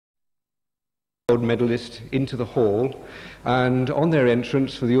gold medalist into the hall, and on their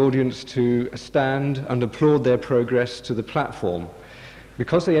entrance for the audience to stand and applaud their progress to the platform.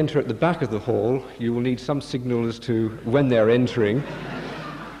 Because they enter at the back of the hall, you will need some signal as to when they're entering.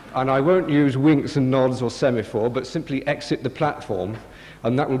 And I won't use winks and nods or semaphore, but simply exit the platform,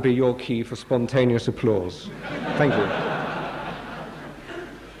 and that will be your key for spontaneous applause. Thank you.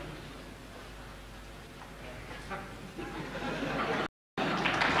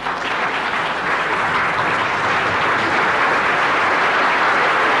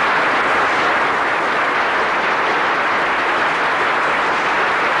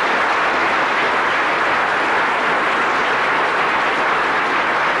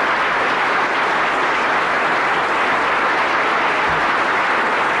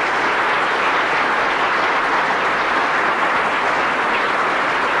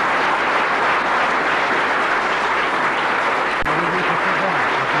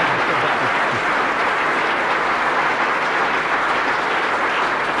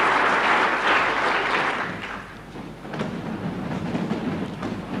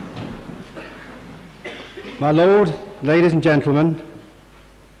 My Lord, ladies and gentlemen,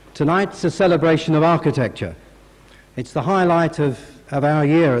 tonight's a celebration of architecture. It's the highlight of our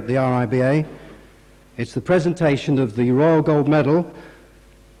year at the RIBA. It's the presentation of the Royal Gold Medal.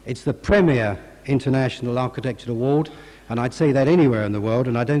 It's the premier International Architecture Award, and I'd say that anywhere in the world,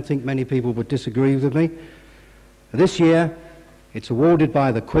 and I don't think many people would disagree with me. This year, it's awarded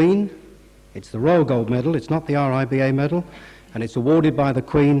by the Queen. It's the Royal Gold Medal. It's not the RIBA medal. And it's awarded by the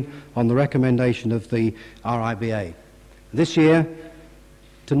Queen on the recommendation of the RIBA. This year,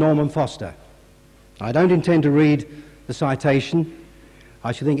 to Norman Foster. I don't intend to read the citation.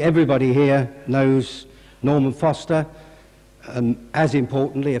 I should think everybody here knows Norman Foster, and as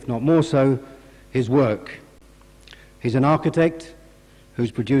importantly, if not more so, his work. He's an architect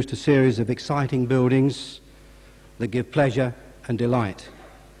who's produced a series of exciting buildings that give pleasure and delight.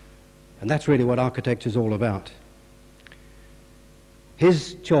 And that's really what architecture is all about.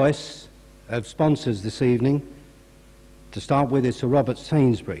 His choice of sponsors this evening, to start with, is Sir Robert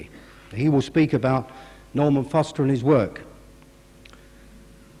Sainsbury. He will speak about Norman Foster and his work.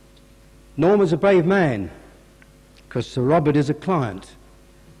 Norman's a brave man, because Sir Robert is a client.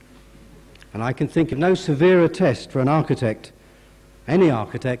 And I can think of no severer test for an architect, any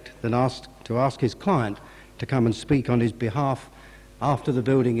architect, than to ask his client to come and speak on his behalf after the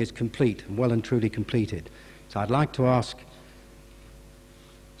building is complete and well and truly completed. So I'd like to ask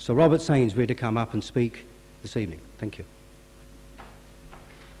Sir Robert Sainsbury to come up and speak this evening. Thank you.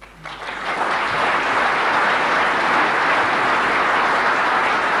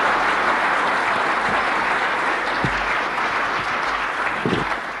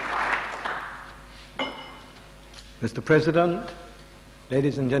 Mr. President,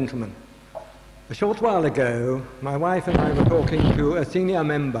 ladies and gentlemen, a short while ago, my wife and I were talking to a senior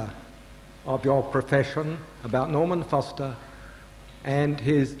member of your profession about Norman Foster and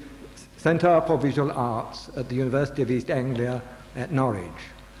his Centre for Visual Arts at the University of East Anglia at Norwich,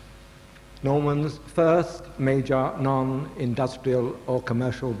 Norman's first major non-industrial or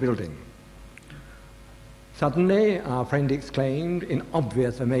commercial building. Suddenly, our friend exclaimed in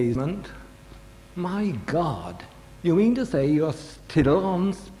obvious amazement, "My God, you mean to say you're still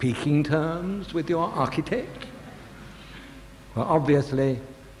on speaking terms with your architect?" Well, obviously,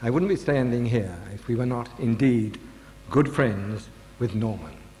 I wouldn't be standing here if we were not indeed good friends with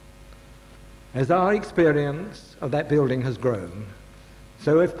Norman. As our experience of that building has grown,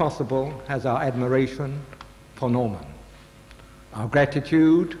 so if possible has our admiration for Norman. Our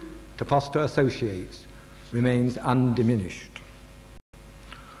gratitude to Foster Associates remains undiminished.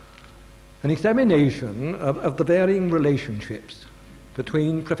 An examination of the varying relationships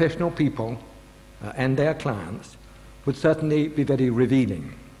between professional people and their clients would certainly be very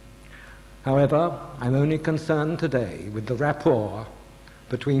revealing. However, I'm only concerned today with the rapport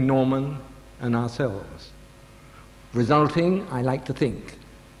between Norman and ourselves, resulting, I like to think,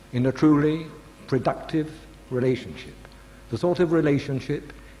 in a truly productive relationship, the sort of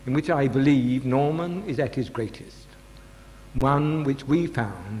relationship in which I believe Norman is at his greatest, one which we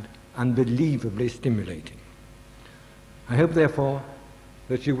found unbelievably stimulating. I hope, therefore,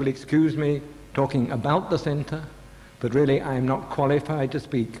 that you will excuse me talking about the centre, but really I am not qualified to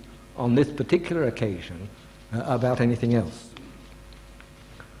speak on this particular occasion about anything else.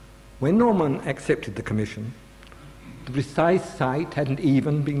 When Norman accepted the commission, the precise site hadn't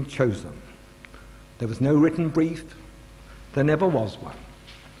even been chosen. There was no written brief. There never was one.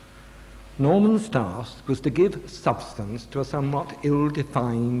 Norman's task was to give substance to a somewhat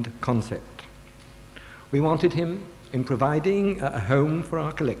ill-defined concept. We wanted him, in providing a home for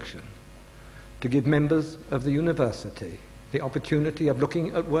our collection, to give members of the university the opportunity of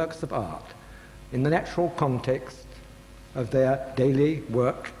looking at works of art in the natural context of their daily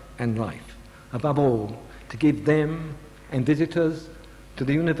work and life. Above all, to give them and visitors to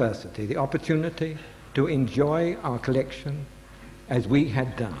the university the opportunity to enjoy our collection as we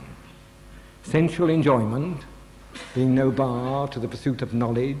had done. Sensual enjoyment being no bar to the pursuit of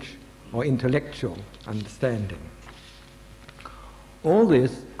knowledge or intellectual understanding. All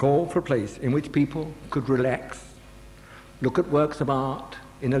this called for a place in which people could relax, look at works of art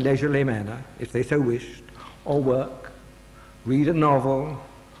in a leisurely manner, if they so wished, or work, read a novel,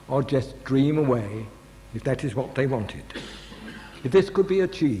 or just dream away, if that is what they wanted. If this could be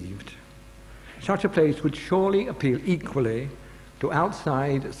achieved, such a place would surely appeal equally to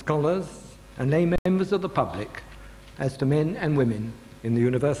outside scholars and lay members of the public as to men and women in the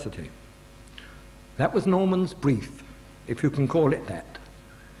university. That was Norman's brief, if you can call it that,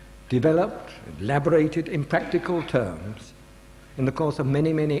 developed, elaborated in practical terms in the course of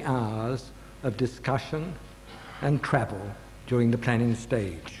many, many hours of discussion and travel during the planning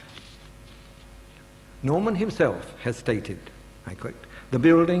stage. Norman himself has stated, I quote, "The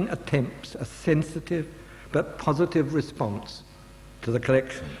building attempts a sensitive but positive response to the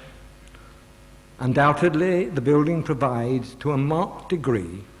collection. Undoubtedly, the building provides to a marked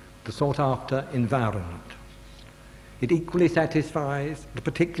degree the sought-after environment. It equally satisfies the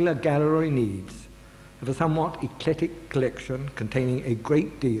particular gallery needs of a somewhat eclectic collection containing a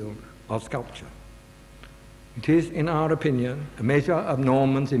great deal of sculpture. It is, in our opinion, a measure of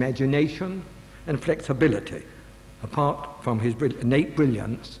Norman's imagination and flexibility, apart from his innate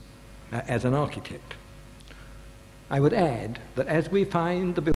brilliance as an architect. I would add that as we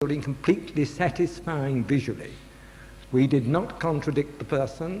find the building completely satisfying visually, we did not contradict the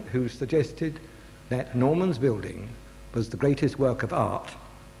person who suggested that Norman's building was the greatest work of art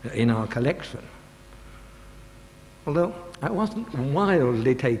in our collection. Although I wasn't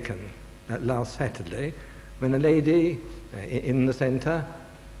wildly taken last Saturday when a lady in the centre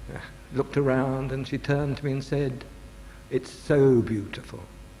looked around and she turned to me and said, "It's so beautiful.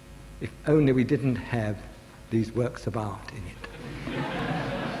 If only we didn't have these works of art in it."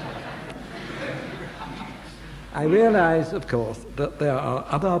 I realize, of course, that there are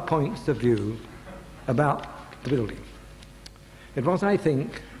other points of view about the building. It was, I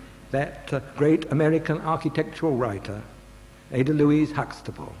think, that great American architectural writer, Ada Louise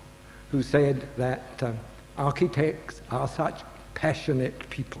Huxtable, who said that architects are such passionate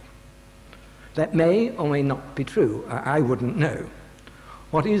people. That may or may not be true. I wouldn't know.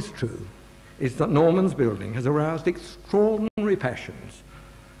 What is true is that Norman's building has aroused extraordinary passions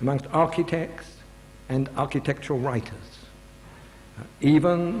amongst architects and architectural writers,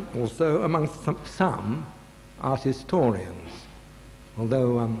 even also amongst some art historians,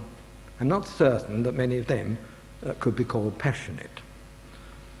 although I'm not certain that many of them could be called passionate.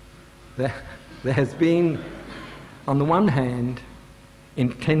 There has been, on the one hand,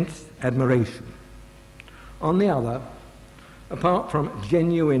 intense admiration. On the other, apart from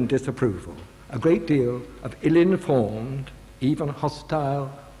genuine disapproval, a great deal of ill-informed, even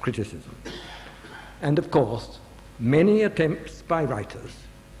hostile criticism. And of course, many attempts by writers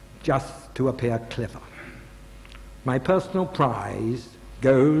just to appear clever. My personal prize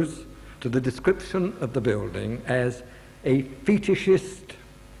goes to the description of the building as a fetishist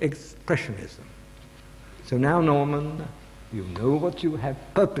expressionism. So now, Norman, you know what you have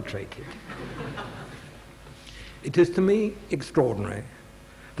perpetrated. It is to me extraordinary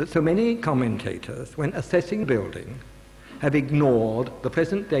that so many commentators, when assessing the building, have ignored the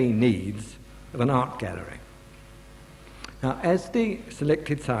present-day needs of an art gallery. Now, as the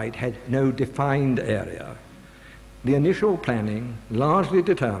selected site had no defined area, the initial planning largely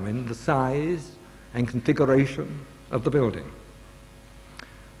determined the size and configuration of the building.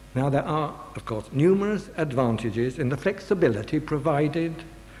 Now, there are, of course, numerous advantages in the flexibility provided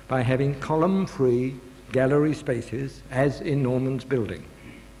by having column-free gallery spaces, as in Norman's building.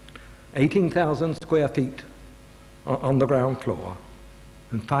 18,000 square feet on the ground floor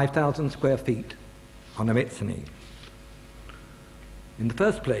and 5,000 square feet on a mezzanine. In the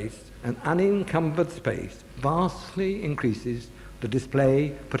first place, an unencumbered space vastly increases the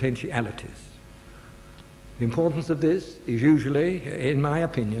display potentialities. The importance of this is usually, in my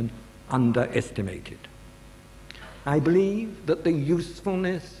opinion, underestimated. I believe that the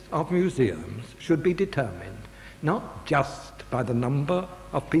usefulness of museums should be determined not just by the number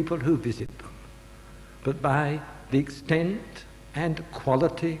of people who visit them, but by the extent and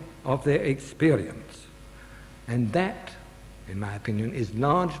quality of their experience. And that, in my opinion, is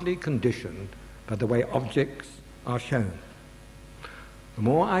largely conditioned by the way objects are shown. The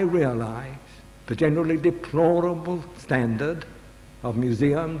more I realize the generally deplorable standard of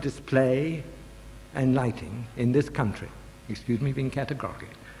museum display and lighting in this country, excuse me being categorical,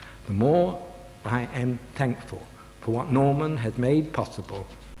 the more I am thankful for what Norman has made possible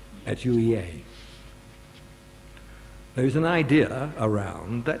at UEA. There is an idea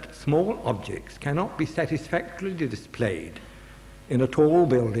around that small objects cannot be satisfactorily displayed in a tall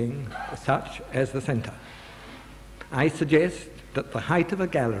building such as the centre. I suggest that the height of a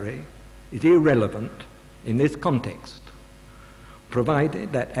gallery is irrelevant in this context,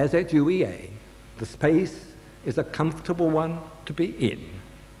 provided that, as at UEA, the space is a comfortable one to be in,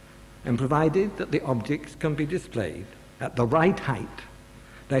 and provided that the objects can be displayed at the right height,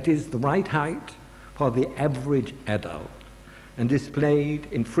 that is, the right height for the average adult, and displayed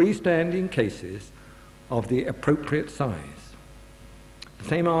in freestanding cases of the appropriate size. The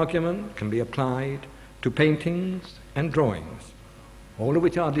same argument can be applied to paintings and drawings, all of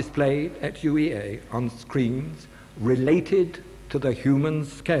which are displayed at UEA on screens related to the human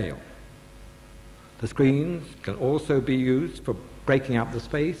scale. The screens can also be used for breaking up the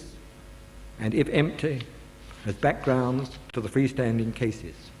space, and if empty, as backgrounds to the freestanding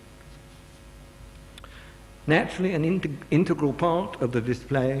cases. Naturally, an integral part of the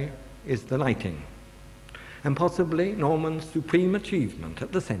display is the lighting, and possibly Norman's supreme achievement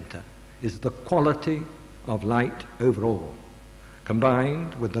at the centre is the quality of light overall,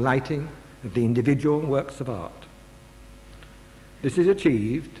 combined with the lighting of the individual works of art. This is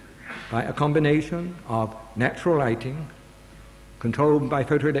achieved by a combination of natural lighting, controlled by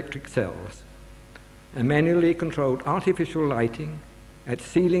photoelectric cells, and manually controlled artificial lighting at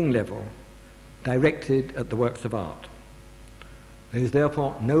ceiling level, directed at the works of art. There is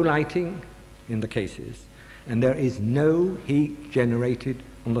therefore no lighting in the cases, and there is no heat generated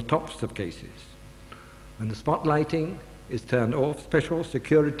on the tops of cases. When the spot lighting is turned off, special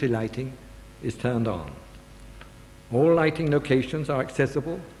security lighting is turned on. All lighting locations are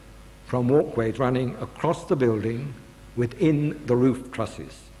accessible from walkways running across the building within the roof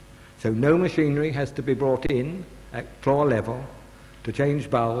trusses. So no machinery has to be brought in at floor level to change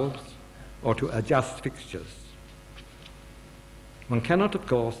bulbs or to adjust fixtures. One cannot, of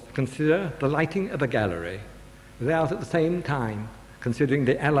course, consider the lighting of a gallery without at the same time considering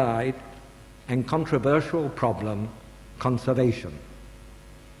the allied and controversial problem, conservation.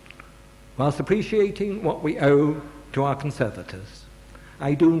 Whilst appreciating what we owe to our conservators,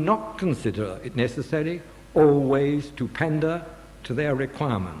 I do not consider it necessary always to pander to their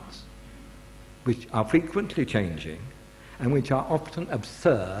requirements, which are frequently changing and which are often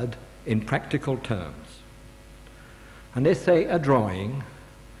absurd in practical terms. Unless, say, a drawing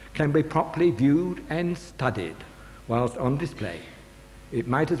can be properly viewed and studied whilst on display, it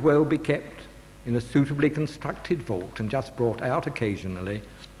might as well be kept in a suitably constructed vault and just brought out occasionally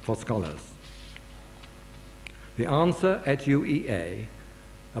for scholars. The answer at UEA,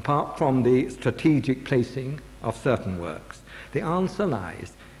 apart from the strategic placing of certain works, the answer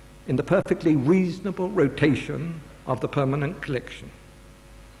lies in the perfectly reasonable rotation of the permanent collection.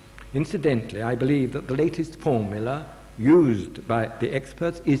 Incidentally, I believe that the latest formula used by the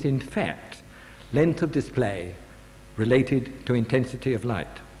experts is in fact length of display related to intensity of light.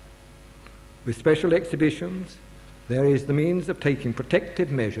 With special exhibitions, there is the means of taking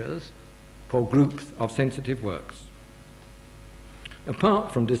protective measures for groups of sensitive works.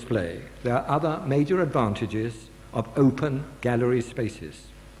 Apart from display, there are other major advantages of open gallery spaces.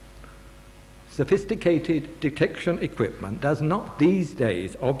 Sophisticated detection equipment does not these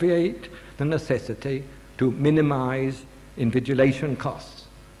days obviate the necessity to minimize invigilation costs,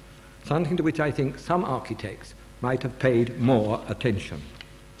 something to which I think some architects might have paid more attention.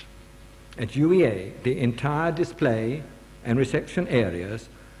 At UEA, the entire display and reception areas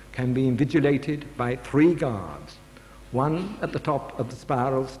can be invigilated by 3 guards, one at the top of the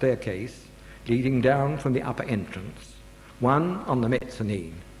spiral staircase leading down from the upper entrance, one on the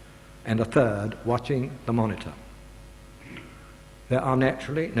mezzanine, and a third watching the monitor. There are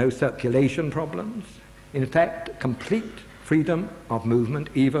naturally no circulation problems. In fact, complete freedom of movement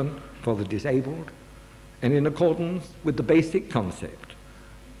even for the disabled, and in accordance with the basic concept,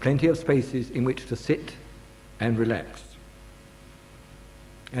 plenty of spaces in which to sit and relax.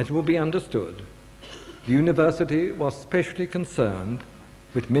 As will be understood, the university was specially concerned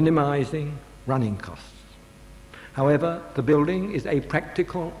with minimizing running costs. However, the building is a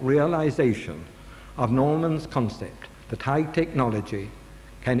practical realization of Norman's concept that high technology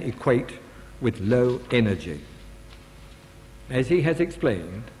can equate with low energy. As he has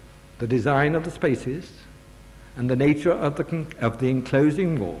explained, the design of the spaces and the nature of the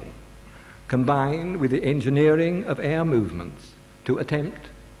enclosing wall, combined with the engineering of air movements to attempt,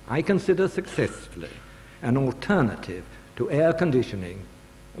 I consider successfully an alternative to air conditioning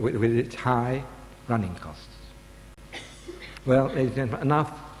with its high running costs. Well, ladies and gentlemen,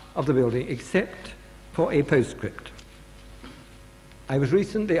 enough of the building except for a postscript. I was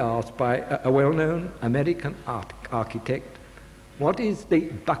recently asked by a well-known American architect, what is the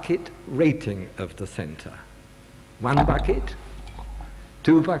bucket rating of the centre? 1 bucket?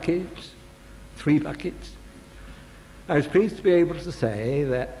 2 buckets? 3 buckets? I was pleased to be able to say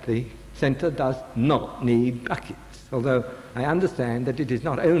that the centre does not need buckets, although I understand that it is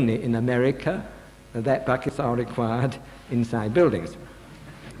not only in America that buckets are required inside buildings.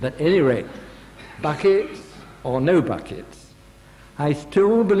 But at any rate, buckets or no buckets, I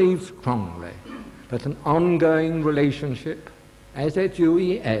still believe strongly that an ongoing relationship, as at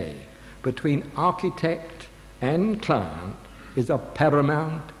UEA, between architect and client is of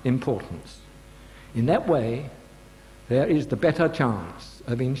paramount importance. In that way, there is the better chance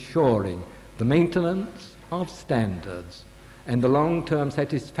of ensuring the maintenance of standards and the long-term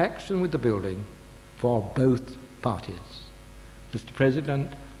satisfaction with the building for both parties. Mr.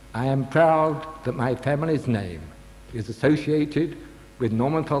 President, I am proud that my family's name is associated with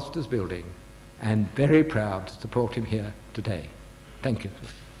Norman Foster's building and very proud to support him here today. Thank you.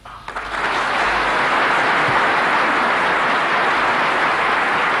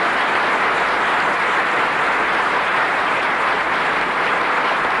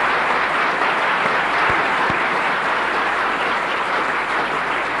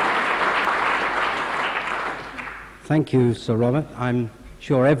 Thank you, Sir Robert. I'm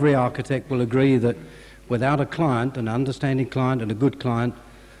sure every architect will agree that without a client, an understanding client and a good client,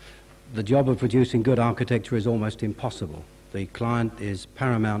 the job of producing good architecture is almost impossible. The client is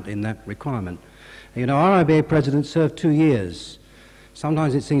paramount in that requirement. You know, RIBA president served 2 years.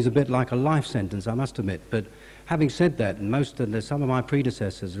 Sometimes it seems a bit like a life sentence, I must admit, but having said that, and some of my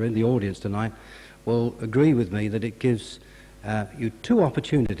predecessors are in the audience tonight, will agree with me that it gives you 2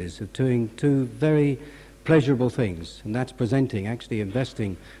 opportunities of doing 2 very pleasurable things, and that's actually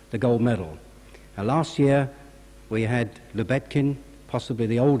investing the gold medal. Now, last year we had Lubetkin, possibly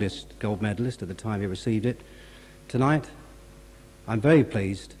the oldest gold medalist at the time he received it. Tonight I'm very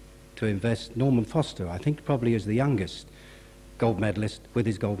pleased to invest Norman Foster, I think probably is the youngest gold medalist, with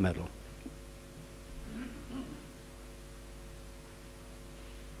his gold medal.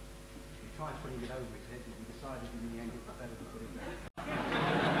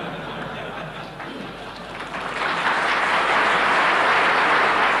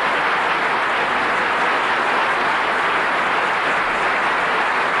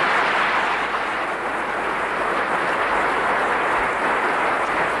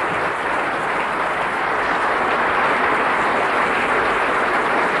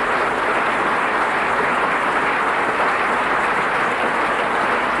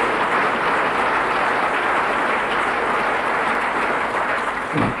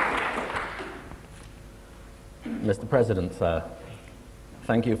 Mr. President, sir,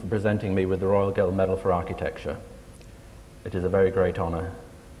 thank you for presenting me with the Royal Gold Medal for Architecture. It is a very great honour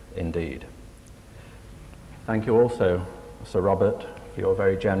indeed. Thank you also, Sir Robert, for your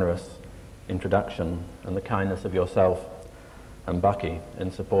very generous introduction and the kindness of yourself and Bucky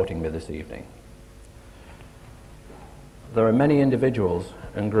in supporting me this evening. There are many individuals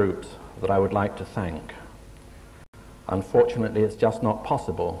and groups that I would like to thank. Unfortunately, it's just not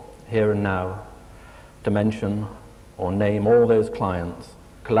possible here and now to mention or name all those clients,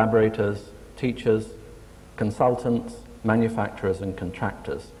 collaborators, teachers, consultants, manufacturers and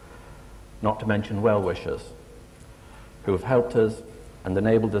contractors, not to mention well-wishers, who have helped us and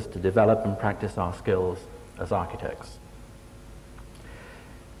enabled us to develop and practice our skills as architects.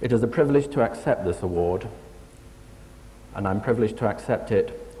 It is a privilege to accept this award, and I'm privileged to accept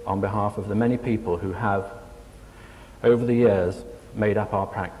it on behalf of the many people who have, over the years, made up our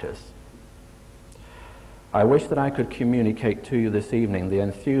practice. I wish that I could communicate to you this evening the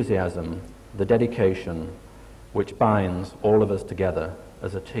enthusiasm, the dedication, which binds all of us together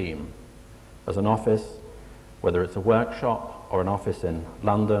as a team, as an office, whether it's a workshop or an office in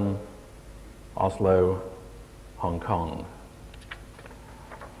London, Oslo, Hong Kong.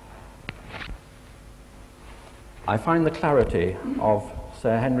 I find the clarity of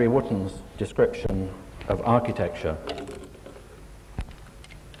Sir Henry Wotton's description of architecture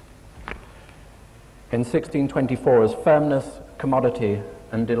in 1624 as firmness, commodity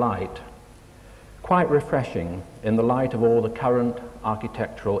and delight, quite refreshing in the light of all the current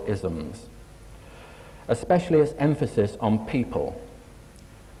architectural isms, especially its emphasis on people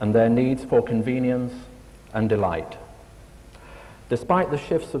and their needs for convenience and delight. Despite the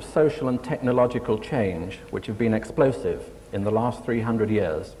shifts of social and technological change which have been explosive in the last 300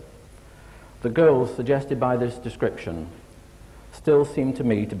 years, the goals suggested by this description still seem to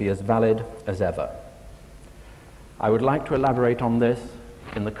me to be as valid as ever. I would like to elaborate on this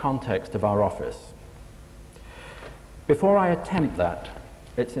in the context of our office. Before I attempt that,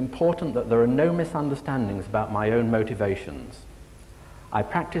 it's important that there are no misunderstandings about my own motivations. I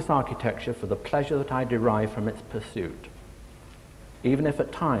practice architecture for the pleasure that I derive from its pursuit, even if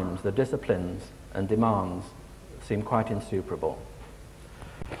at times the disciplines and demands seem quite insuperable.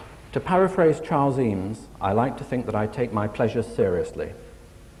 To paraphrase Charles Eames, I like to think that I take my pleasure seriously.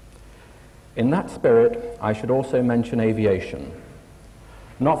 In that spirit, I should also mention aviation,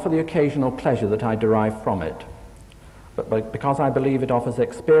 not for the occasional pleasure that I derive from it, but because I believe it offers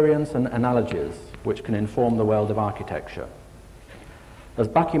experience and analogies which can inform the world of architecture. As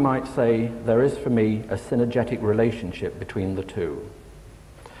Bucky might say, there is for me a synergetic relationship between the two.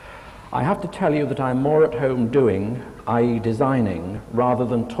 I have to tell you that I'm more at home doing, i.e. designing, rather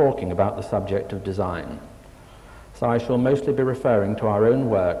than talking about the subject of design. So I shall mostly be referring to our own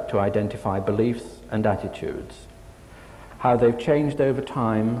work to identify beliefs and attitudes, how they've changed over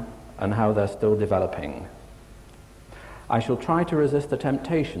time and how they're still developing. I shall try to resist the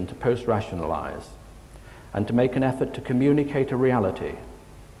temptation to post-rationalize and to make an effort to communicate a reality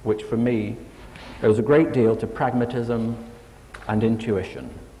which for me owes a great deal to pragmatism and intuition.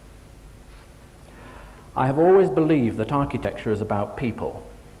 I have always believed that architecture is about people.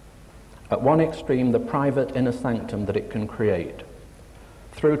 At one extreme, the private inner sanctum that it can create,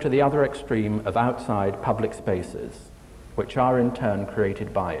 through to the other extreme of outside public spaces, which are in turn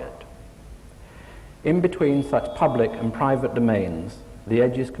created by it. In between such public and private domains, the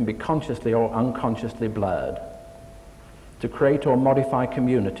edges can be consciously or unconsciously blurred to create or modify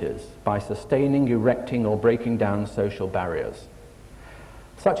communities by sustaining, erecting, or breaking down social barriers.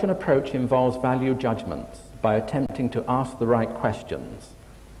 Such an approach involves value judgments by attempting to ask the right questions.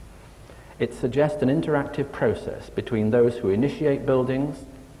 It suggests an interactive process between those who initiate buildings,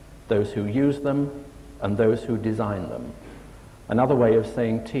 those who use them, and those who design them. Another way of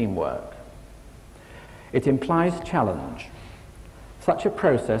saying teamwork. It implies challenge. Such a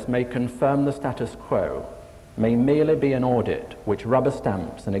process may confirm the status quo, may merely be an audit which rubber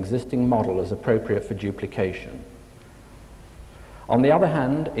stamps an existing model as appropriate for duplication. On the other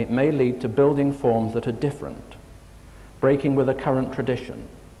hand, it may lead to building forms that are different, breaking with a current tradition,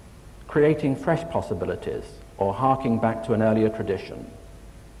 creating fresh possibilities, or harking back to an earlier tradition.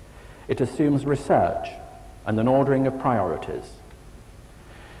 It assumes research and an ordering of priorities.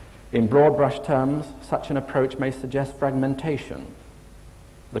 In broad brush terms, such an approach may suggest fragmentation,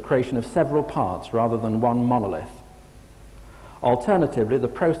 the creation of several parts rather than one monolith. Alternatively, the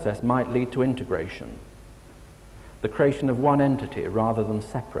process might lead to integration, the creation of one entity rather than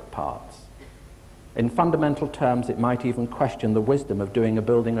separate parts. In fundamental terms, it might even question the wisdom of doing a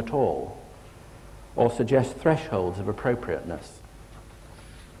building at all, or suggest thresholds of appropriateness.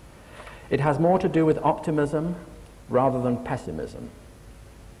 It has more to do with optimism rather than pessimism.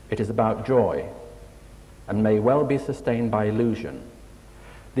 It is about joy, and may well be sustained by illusion.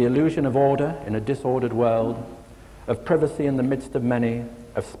 The illusion of order in a disordered world, of privacy in the midst of many,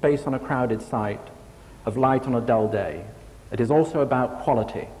 of space on a crowded site, of light on a dull day. It is also about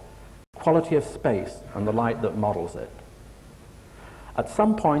quality of space and the light that models it. At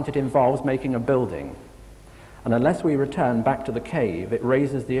some point it involves making a building, and unless we return back to the cave, it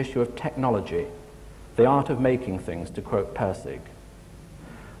raises the issue of technology, the art of making things, to quote Persig.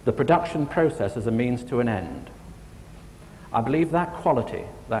 The production process as a means to an end. I believe that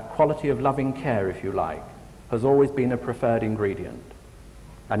quality of loving care, if you like, has always been a preferred ingredient,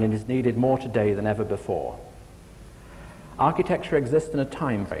 and it is needed more today than ever before. Architecture exists in a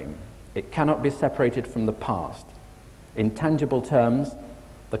time frame. It cannot be separated from the past. In tangible terms,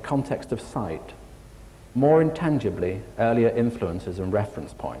 the context of sight. More intangibly, earlier influences and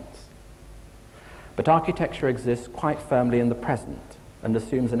reference points. But architecture exists quite firmly in the present and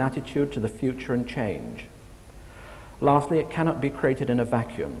assumes an attitude to the future and change. Lastly, it cannot be created in a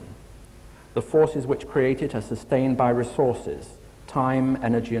vacuum. The forces which create it are sustained by resources, time,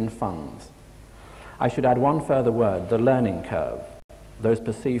 energy, and funds. I should add one further word, the learning curve. Those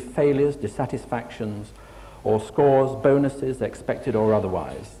perceived failures, dissatisfactions, or scores, bonuses, expected or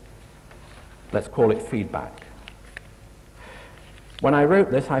otherwise. Let's call it feedback. When I wrote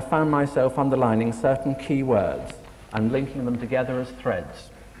this, I found myself underlining certain key words and linking them together as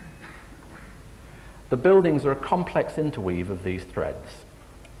threads. The buildings are a complex interweave of these threads,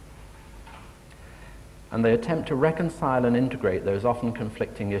 and they attempt to reconcile and integrate those often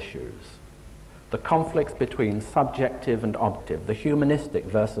conflicting issues. The conflicts between subjective and objective, the humanistic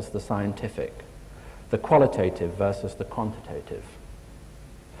versus the scientific, the qualitative versus the quantitative.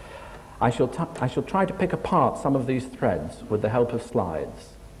 I shall try to pick apart some of these threads with the help of slides.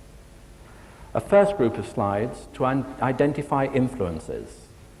 A first group of slides to identify influences,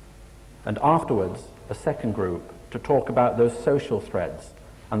 and afterwards a second group to talk about those social threads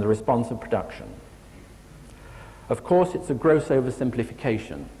and the response of production. Of course, it's a gross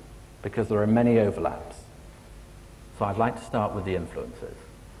oversimplification because there are many overlaps. So I'd like to start with the influences.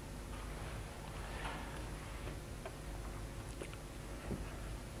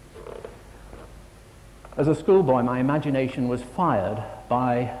 As a schoolboy, my imagination was fired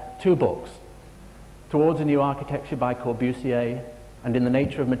by two books, Towards a New Architecture by Corbusier and In the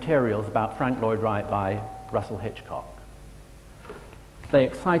Nature of Materials about Frank Lloyd Wright by Russell Hitchcock. They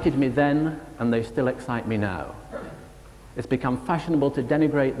excited me then, and they still excite me now. It's become fashionable to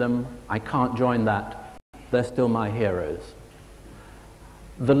denigrate them. I can't join that. They're still my heroes.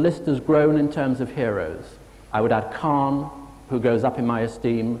 The list has grown in terms of heroes. I would add Kahn, who goes up in my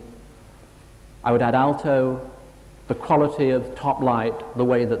esteem. I would add Alto, the quality of top light, the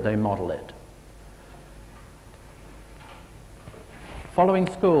way that they model it. Following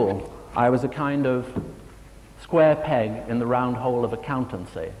school, I was a kind of square peg in the round hole of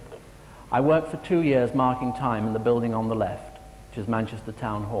accountancy. I worked for 2 years marking time in the building on the left, which is Manchester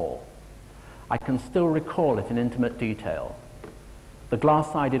Town Hall. I can still recall it in intimate detail. The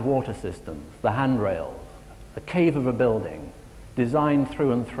glass-sided water systems, the handrails, the cave of a building, designed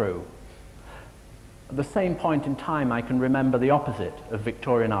through and through. At the same point in time, I can remember the opposite of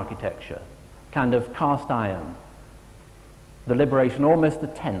Victorian architecture, kind of cast iron, the Liberation, almost the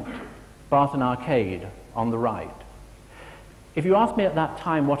 10th, Barton Arcade on the right. If you asked me at that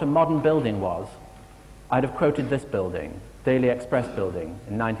time what a modern building was, I'd have quoted this building, Daily Express building,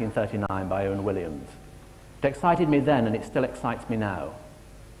 in 1939 by Owen Williams. It excited me then, and it still excites me now.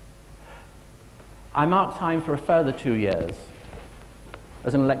 I marked time for a further 2 years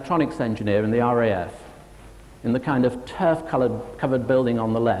as an electronics engineer in the RAF, in the kind of turf-covered building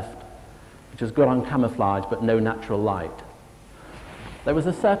on the left, which is good on camouflage but no natural light. There was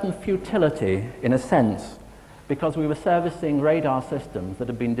a certain futility, in a sense, because we were servicing radar systems that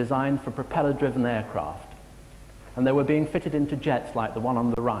had been designed for propeller-driven aircraft, and they were being fitted into jets like the one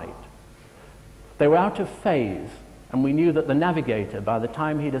on the right. They were out of phase, and we knew that the navigator, by the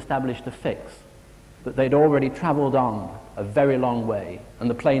time he'd established a fix, that they'd already traveled on a very long way, and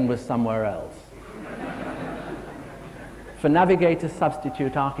the plane was somewhere else. For navigator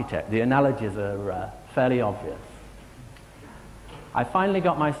substitute architect, the analogies are fairly obvious. I finally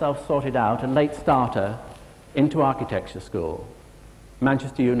got myself sorted out, a late starter, into architecture school,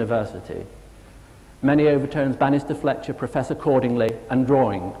 Manchester University. Many overtones, Bannister Fletcher, Professor Cordingley, and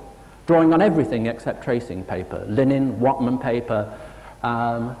drawing. Drawing on everything except tracing paper, linen, Whatman paper,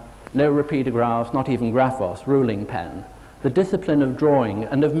 no repeatographs, not even graphos, ruling pen. The discipline of drawing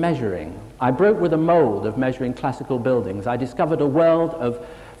and of measuring. I broke with a mold of measuring classical buildings. I discovered a world of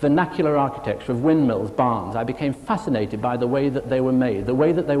vernacular architecture, of windmills, barns. I became fascinated by the way that they were made, the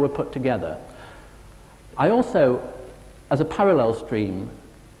way that they were put together. I also, as a parallel stream,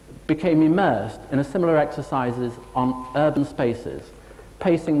 became immersed in a similar exercises on urban spaces,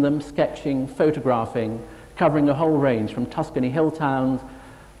 pacing them, sketching, photographing, covering a whole range from Tuscany hill towns,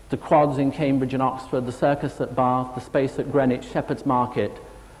 the quads in Cambridge and Oxford, the circus at Bath, the space at Greenwich, Shepherd's Market.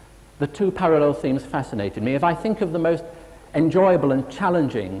 The two parallel themes fascinated me. If I think of the most enjoyable and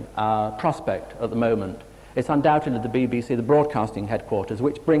challenging prospect at the moment, it's undoubtedly the BBC, the broadcasting headquarters,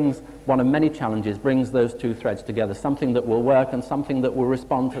 which brings, one of many challenges, brings those two threads together, something that will work and something that will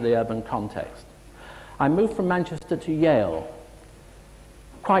respond to the urban context. I moved from Manchester to Yale.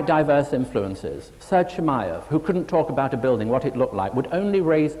 Quite diverse influences. Serge Shemaev, who couldn't talk about a building, what it looked like, would only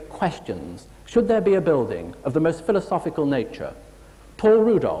raise questions. Should there be a building of the most philosophical nature? Paul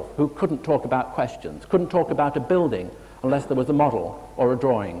Rudolph, who couldn't talk about questions, couldn't talk about a building unless there was a model or a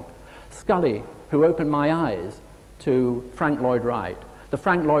drawing. Scully, who opened my eyes to Frank Lloyd Wright, the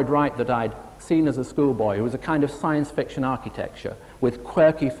Frank Lloyd Wright that I'd seen as a schoolboy, who was a kind of science fiction architecture with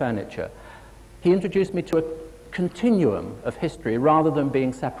quirky furniture. He introduced me to a continuum of history rather than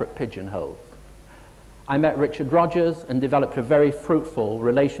being separate pigeonholes. I met Richard Rogers and developed a very fruitful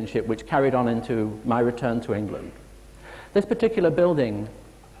relationship which carried on into my return to England. This particular building,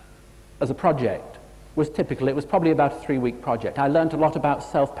 as a project, was typical. It was probably about a 3-week project. I learned a lot about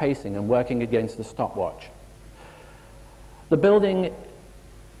self-pacing and working against the stopwatch. The building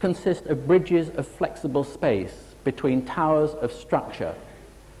consists of bridges of flexible space between towers of structure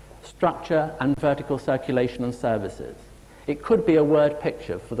and vertical circulation and services. It could be a word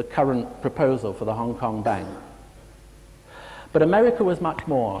picture for the current proposal for the Hong Kong Bank. But America was much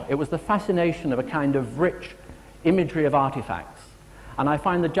more. It was the fascination of a kind of rich imagery of artifacts. And I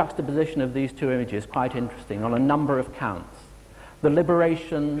find the juxtaposition of these two images quite interesting on a number of counts. The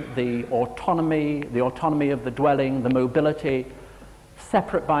liberation, the autonomy of the dwelling, the mobility,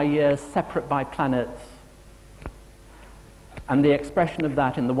 separate by years, separate by planets, and the expression of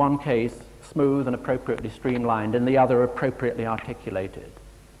that in the one case, smooth and appropriately streamlined, in the other, appropriately articulated.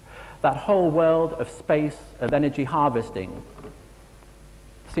 That whole world of space, of energy harvesting,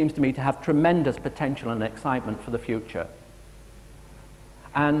 seems to me to have tremendous potential and excitement for the future.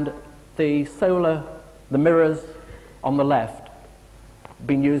 And the mirrors on the left,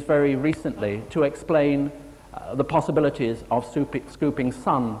 been used very recently to explain the possibilities of scooping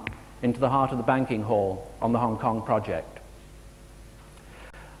sun into the heart of the banking hall on the Hong Kong project.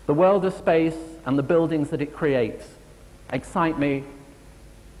 The world of space and the buildings that it creates excite me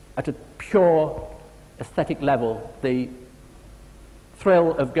at a pure aesthetic level, the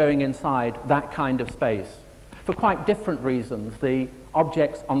thrill of going inside that kind of space. For quite different reasons, the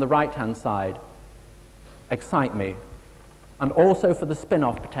objects on the right-hand side excite me, and also for the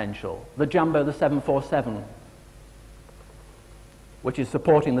spin-off potential. The Jumbo, the 747, which is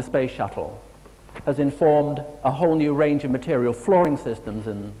supporting the space shuttle, has informed a whole new range of material flooring systems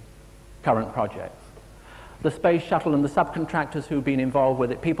in current projects. The space shuttle and the subcontractors who've been involved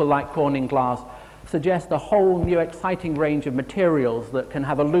with it, people like Corning Glass, suggest a whole new exciting range of materials that can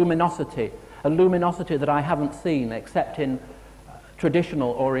have a luminosity that I haven't seen except in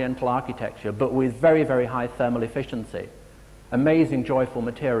traditional Oriental architecture, but with very, very high thermal efficiency. Amazing, joyful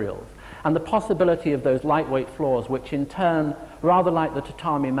materials. And the possibility of those lightweight floors, which in turn, rather like the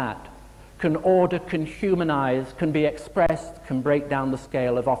tatami mat, can order, can humanize, can be expressed, can break down the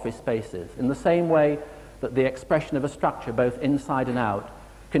scale of office spaces, in the same way that the expression of a structure, both inside and out,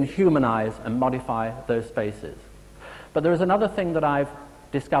 can humanize and modify those spaces. But there is another thing that I've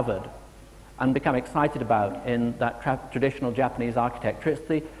discovered and become excited about in that traditional Japanese architecture. It's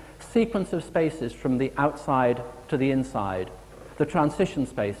the sequence of spaces from the outside to the inside, the transition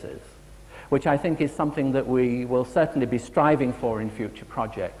spaces, which I think is something that we will certainly be striving for in future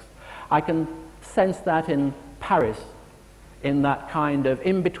projects. I can sense that in Paris, in that kind of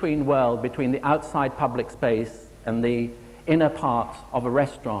in-between world between the outside public space and the inner parts of a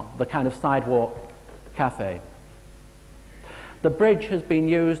restaurant, the kind of sidewalk cafe. The bridge has been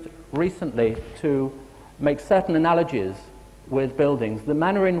used recently to make certain analogies with buildings. The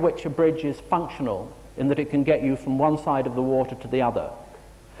manner in which a bridge is functional, in that it can get you from one side of the water to the other.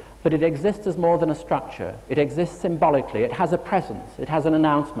 But it exists as more than a structure. It exists symbolically. It has a presence. It has an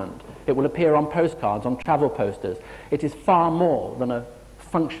announcement. It will appear on postcards, on travel posters. It is far more than a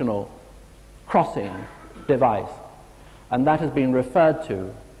functional crossing device. And that has been referred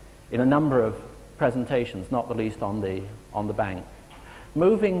to in a number of presentations, not the least on the bank.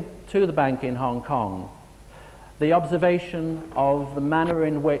 Moving to the bank in Hong Kong, the observation of the manner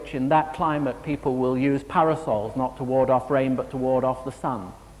in which in that climate people will use parasols not to ward off rain but to ward off the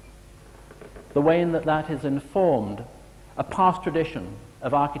sun. The way in that that has informed a past tradition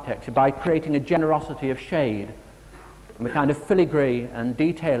of architecture by creating a generosity of shade and the kind of filigree and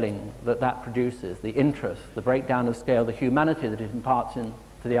detailing that that produces, the interest, the breakdown of scale, the humanity that it imparts into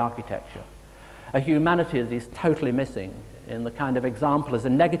the architecture. A humanity that is totally missing in the kind of example as a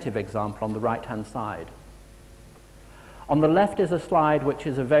negative example on the right-hand side. On the left is a slide which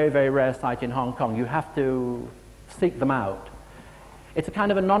is a very, very rare sight in Hong Kong. You have to seek them out. It's a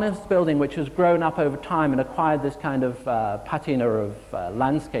kind of anonymous building which has grown up over time and acquired this kind of patina of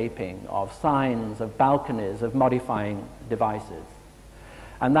landscaping, of signs, of balconies, of modifying devices.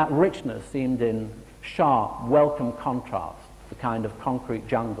 And that richness seemed in sharp, welcome contrast, the kind of concrete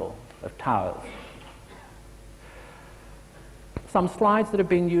jungle of towers. Some slides that have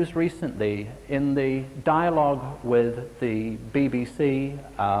been used recently in the dialogue with the BBC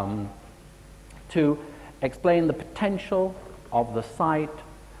to explain the potential of the site,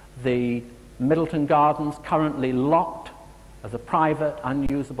 the Middleton Gardens currently locked as a private,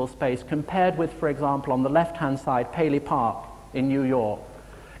 unusable space, compared with, for example, on the left-hand side, Paley Park in New York,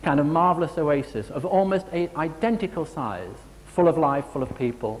 kind of marvelous oasis of almost identical size, full of life, full of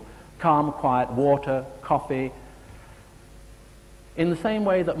people, calm, quiet, water, coffee, in the same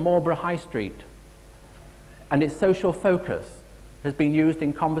way that Marlborough High Street and its social focus has been used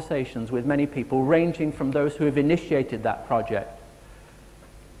in conversations with many people, ranging from those who have initiated that project,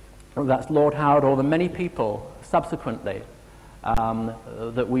 whether that's Lord Howard or the many people subsequently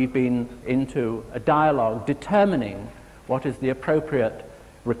that we've been into a dialogue determining what is the appropriate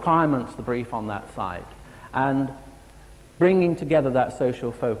requirements, the brief on that site, and bringing together that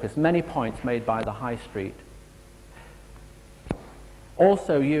social focus. Many points made by the High Street.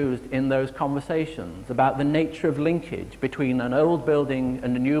 also used in those conversations about the nature of linkage between an old building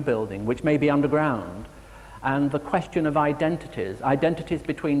and a new building, which may be underground, and the question of identities, identities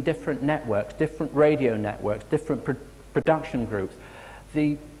between different networks, different radio networks, different production groups,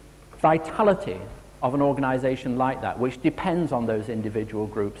 the vitality of an organization like that, which depends on those individual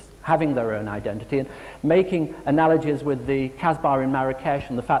groups having their own identity, and making analogies with the Casbah in Marrakesh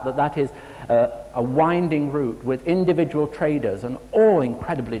and the fact that that is a winding route with individual traders and all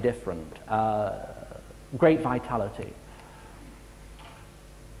incredibly different, great vitality.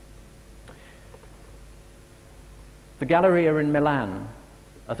 The Galleria in Milan,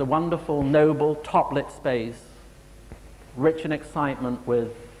 as a wonderful, noble, top-lit space, rich in excitement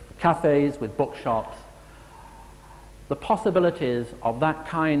with cafes, with bookshops, the possibilities of that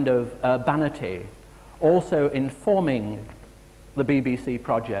kind of urbanity also informing the BBC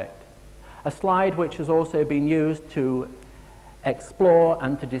project. A slide which has also been used to explore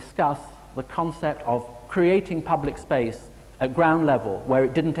and to discuss the concept of creating public space at ground level where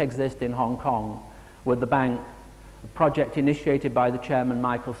it didn't exist in Hong Kong with the bank, a project initiated by the chairman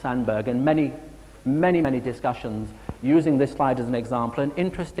Michael Sandberg, and many discussions using this slide as an example. And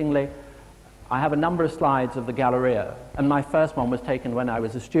interestingly, I have a number of slides of the Galleria, and my first one was taken when I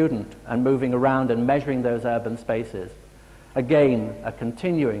was a student and moving around and measuring those urban spaces. Again, a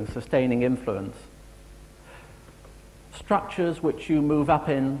continuing, sustaining influence. Structures which you move up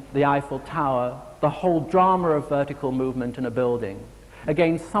in, the Eiffel Tower, the whole drama of vertical movement in a building.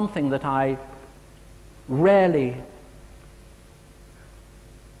 Again, something that I rarely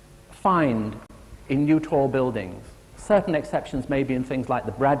find in new tall buildings. Certain exceptions may be in things like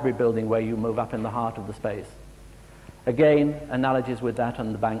the Bradbury building where you move up in the heart of the space. Again, analogies with that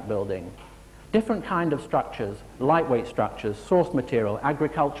and the bank building. Different kind of structures, lightweight structures, source material,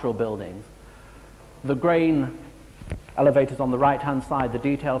 agricultural buildings. The grain elevators on the right-hand side, the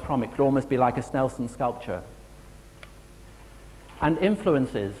detail from it could almost be like a Snelson sculpture. And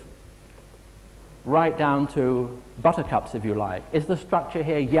influences, right down to buttercups, if you like. Is the structure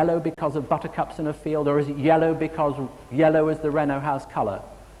here yellow because of buttercups in a field, or is it yellow because yellow is the Renault House color?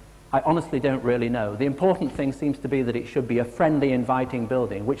 I honestly don't really know. The important thing seems to be that it should be a friendly, inviting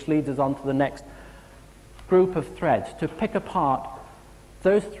building, which leads us on to the next group of threads, to pick apart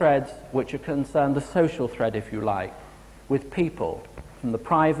those threads which are concerned, the social thread, if you like, with people, from the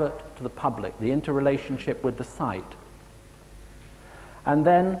private to the public, the interrelationship with the site. And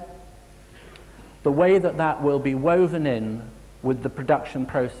then the way that that will be woven in with the production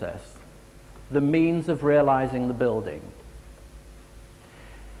process, the means of realizing the building.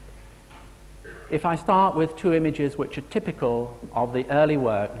 If I start with two images which are typical of the early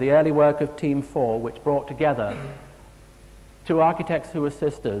work of Team 4, which brought together two architects who were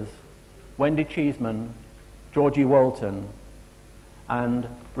sisters, Wendy Cheeseman, Georgie Walton, and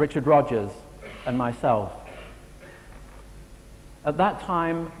Richard Rogers and myself. At that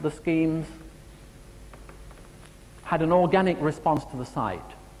time, the schemes had an organic response to the site.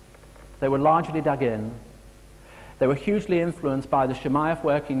 They were largely dug in. They were hugely influenced by the Shemaev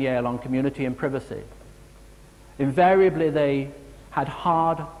work in Yale on community and privacy. Invariably, they had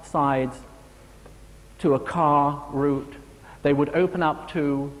hard sides to a car route. They would open up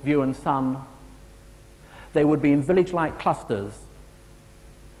to view and sun. They would be in village-like clusters.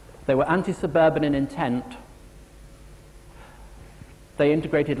 They were anti-suburban in intent. They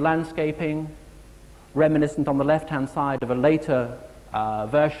integrated landscaping, reminiscent on the left-hand side of a later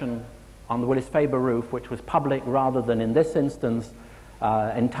version on the Willis-Faber roof, which was public rather than, in this instance,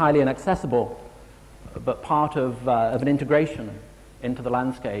 entirely inaccessible, but part of an integration into the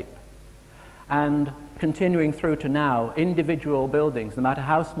landscape. And continuing through to now, individual buildings, no matter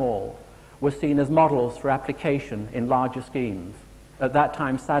how small, were seen as models for application in larger schemes, at that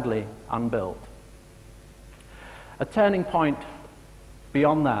time, sadly, unbuilt. A turning point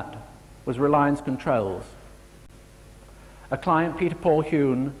beyond that was Reliance Controls. A client, Peter Paul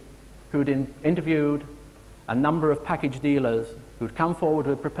Hune, who'd interviewed a number of package dealers who'd come forward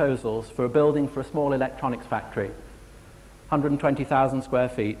with proposals for a building for a small electronics factory, 120,000 square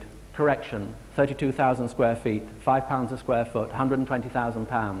feet, correction, 32,000 square feet, £5 a square foot,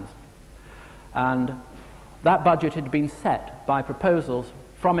 £120,000. And that budget had been set by proposals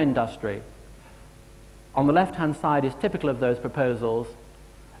from industry. On the left-hand side is typical of those proposals,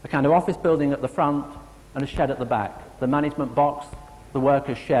 a kind of office building at the front and a shed at the back. The management box, the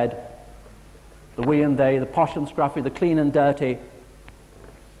workers' shed, the we and they, the posh and scruffy, the clean and dirty.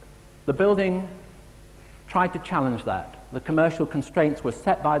 The building tried to challenge that. The commercial constraints were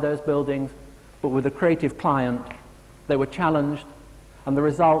set by those buildings, but with a creative client, they were challenged, and the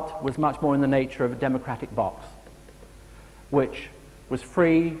result was much more in the nature of a democratic box, which was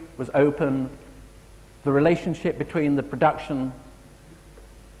free, was open. The relationship between the production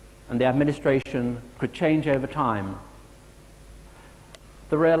and the administration could change over time.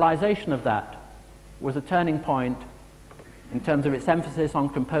 The realization of that was a turning point in terms of its emphasis on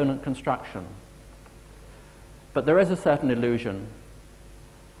component construction. But there is a certain illusion.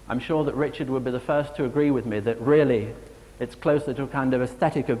 I'm sure that Richard would be the first to agree with me that really it's closer to a kind of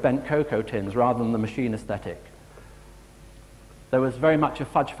aesthetic of bent cocoa tins rather than the machine aesthetic. There was very much a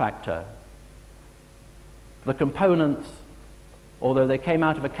fudge factor. The components, although they came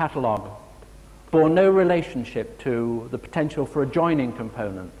out of a catalogue, bore no relationship to the potential for adjoining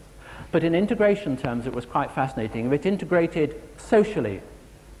components. But in integration terms, it was quite fascinating. It integrated socially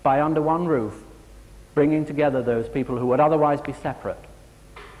by under one roof, bringing together those people who would otherwise be separate.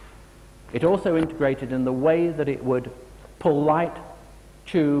 It also integrated in the way that it would pull light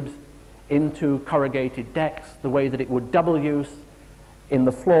tubes into corrugated decks, the way that it would double use in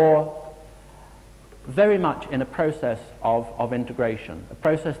the floor, very much in a process of integration, a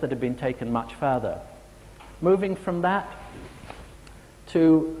process that had been taken much further. Moving from that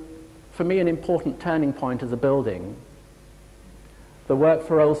to, for me, an important turning point as a building, the work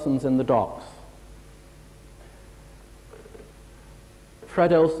for Olsen's in the docks.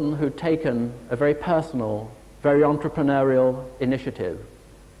 Fred Olsen, who'd taken a very personal, very entrepreneurial initiative,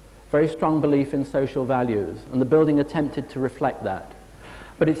 very strong belief in social values, and the building attempted to reflect that.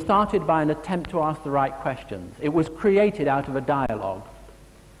 But it started by an attempt to ask the right questions. It was created out of a dialogue.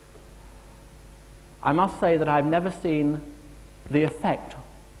 I must say that I've never seen the effect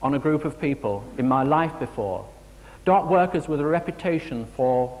on a group of people in my life before. Dock workers with a reputation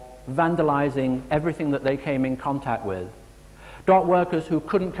for vandalizing everything that they came in contact with. Dock workers who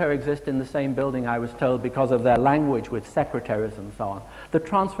couldn't coexist in the same building, I was told, because of their language with secretaries and so on. The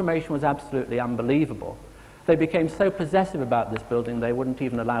transformation was absolutely unbelievable. They became so possessive about this building they wouldn't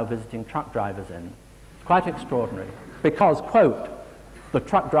even allow visiting truck drivers in. Quite extraordinary. Because, quote, the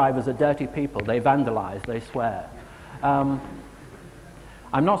truck drivers are dirty people, they vandalize, they swear. I'm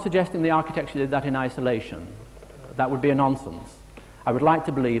not suggesting the architecture did that in isolation. That would be a nonsense. I would like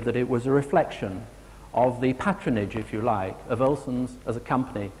to believe that it was a reflection of the patronage, if you like, of Olsen's as a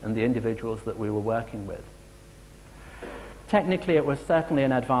company and the individuals that we were working with. Technically, it was certainly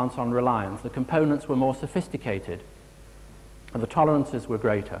an advance on Reliance. The components were more sophisticated, and the tolerances were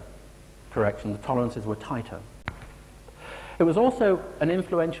greater. Correction, the tolerances were tighter. It was also an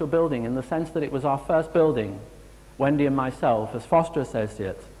influential building in the sense that it was our first building, Wendy and myself, as Foster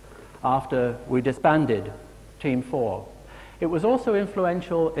Associates, after we disbanded Team 4. It was also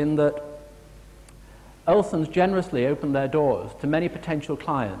influential in that Olsen's generously opened their doors to many potential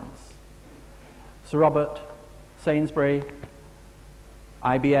clients. Sir Robert, Sainsbury,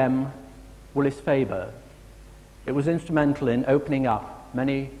 IBM, Willis Faber. It was instrumental in opening up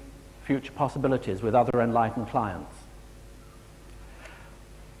many future possibilities with other enlightened clients.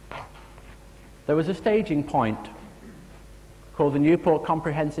 There was a staging point called the Newport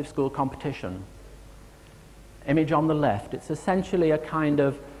Comprehensive School Competition. Image on the left. It's essentially a kind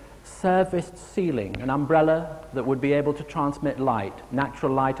of serviced ceiling, an umbrella that would be able to transmit light,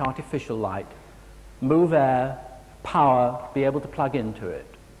 natural light, artificial light, move air, power, be able to plug into it.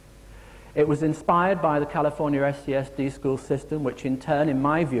 It was inspired by the California SCSD school system, which in turn, in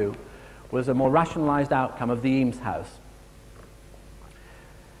my view, was a more rationalized outcome of the Eames House.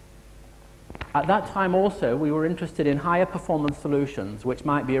 At that time also, we were interested in higher performance solutions which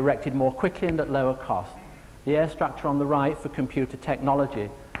might be erected more quickly and at lower cost. The air structure on the right for computer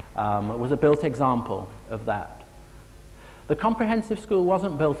technology was a built example of that. The comprehensive school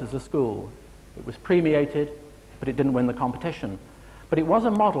wasn't built as a school. It was premiated, but it didn't win the competition. But it was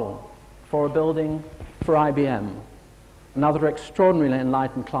a model for a building for IBM, another extraordinarily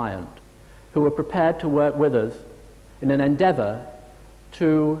enlightened client, who were prepared to work with us in an endeavor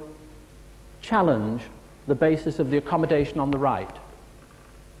to challenge the basis of the accommodation on the right.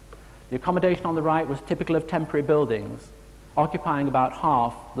 The accommodation on the right was typical of temporary buildings, occupying about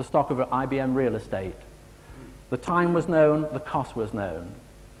half the stock of IBM real estate. The time was known, the cost was known.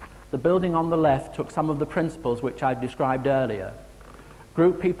 The building on the left took some of the principles which I described earlier,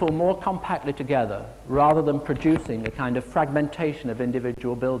 grouped people more compactly together rather than producing a kind of fragmentation of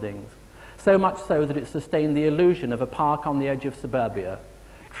individual buildings, so much so that it sustained the illusion of a park on the edge of suburbia.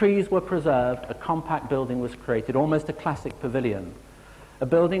 Trees were preserved, a compact building was created, almost a classic pavilion. A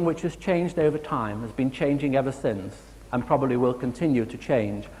building which has changed over time, has been changing ever since, and probably will continue to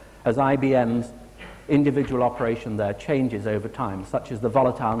change as IBM's individual operation there changes over time, such as the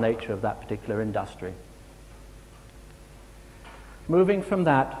volatile nature of that particular industry. Moving from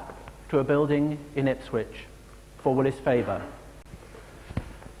that to a building in Ipswich for Willis Faber.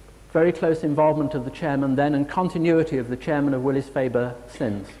 very close involvement of the chairman then and continuity of the chairman of Willis Faber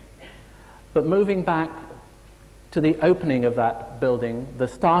since. But moving back to the opening of that building, the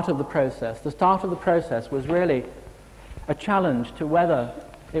start of the process was really a challenge to whether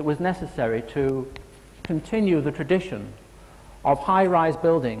it was necessary to continue the tradition of high-rise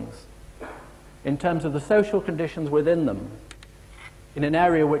buildings in terms of the social conditions within them in an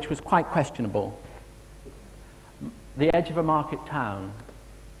area which was quite questionable, the edge of a market town.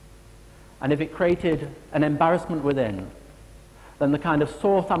 And if it created an embarrassment within, then the kind of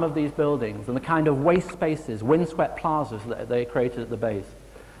sore thumb of these buildings and the kind of waste spaces, windswept plazas that they created at the base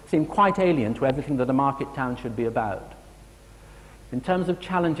seemed quite alien to everything that a market town should be about. In terms of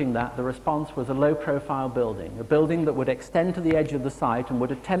challenging that, the response was a low-profile building, a building that would extend to the edge of the site and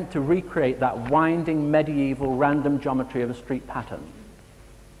would attempt to recreate that winding, medieval, random geometry of a street pattern.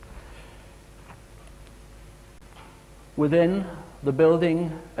 Within, the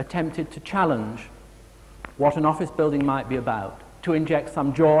building attempted to challenge what an office building might be about, to inject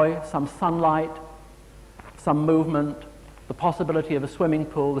some joy, some sunlight, some movement, the possibility of a swimming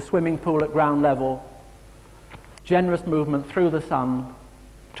pool, the swimming pool at ground level, generous movement through the sun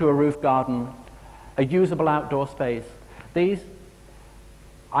to a roof garden, a usable outdoor space. These,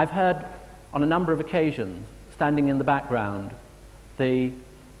 I've heard on a number of occasions, standing in the background, the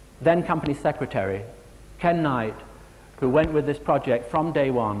then company secretary, Ken Knight, who went with this project from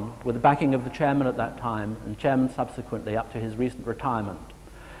day one with the backing of the chairman at that time and chairman subsequently up to his recent retirement,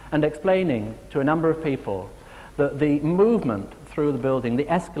 and explaining to a number of people that the movement through the building, the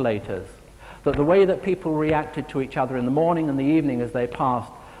escalators, that the way that people reacted to each other in the morning and the evening as they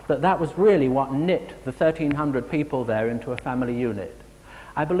passed, that was really what knit the 1,300 people there into a family unit.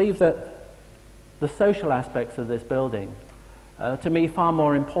 I believe that the social aspects of this building, to me, far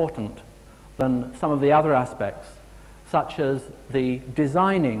more important than some of the other aspects, such as the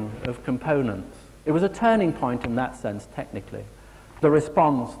designing of components. It was a turning point in that sense, technically. The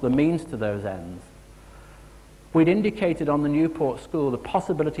response, the means to those ends. We'd indicated on the Newport School the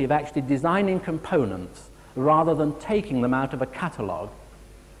possibility of actually designing components rather than taking them out of a catalogue,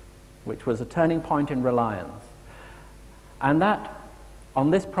 which was a turning point in reliance. And that,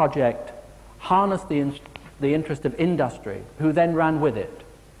 on this project, harnessed the interest of industry, who then ran with it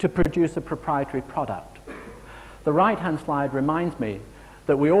to produce a proprietary product. The right-hand slide reminds me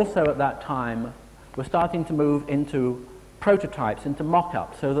that we also at that time were starting to move into prototypes, into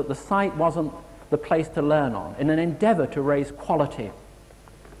mock-ups, so that the site wasn't the place to learn on, in an endeavor to raise quality,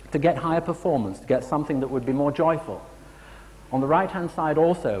 to get higher performance, to get something that would be more joyful. On the right-hand side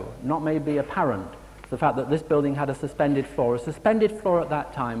also, not maybe apparent, the fact that this building had a suspended floor. A suspended floor at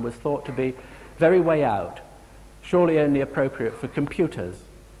that time was thought to be very way out, surely only appropriate for computers.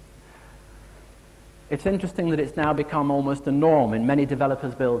 It's interesting that it's now become almost a norm in many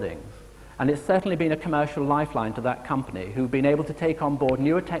developers' buildings. And it's certainly been a commercial lifeline to that company, who've been able to take on board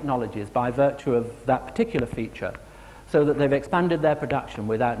newer technologies by virtue of that particular feature, so that they've expanded their production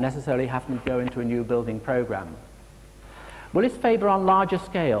without necessarily having to go into a new building program. Willis Faber, on larger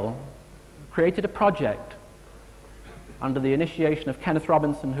scale, created a project under the initiation of Kenneth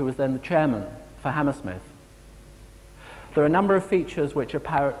Robinson, who was then the chairman for Hammersmith. There are a number of features which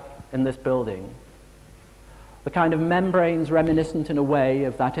appear in this building. The kind of membranes reminiscent in a way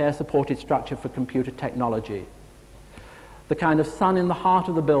of that air-supported structure for computer technology. The kind of sun in the heart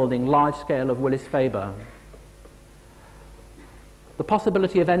of the building, large scale of Willis Faber. The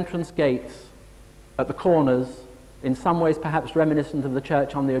possibility of entrance gates at the corners, in some ways perhaps reminiscent of the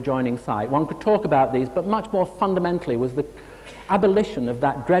church on the adjoining site. One could talk about these, but much more fundamentally was the abolition of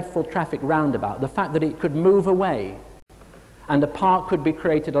that dreadful traffic roundabout, the fact that it could move away and a park could be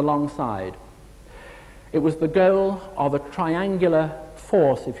created alongside. It was the goal of a triangular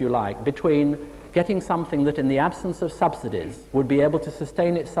force, if you like, between getting something that in the absence of subsidies would be able to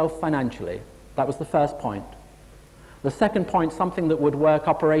sustain itself financially. That was the first point. The second point, something that would work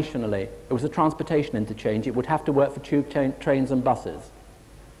operationally. It was a transportation interchange. It would have to work for tube trains and buses.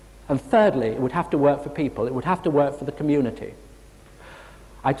 And thirdly, it would have to work for people. It would have to work for the community.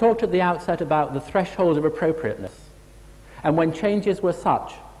 I talked at the outset about the threshold of appropriateness. And when changes were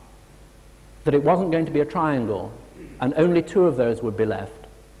such that it wasn't going to be a triangle, and only two of those would be left,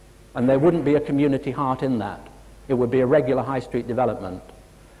 and there wouldn't be a community heart in that, it would be a regular high street development,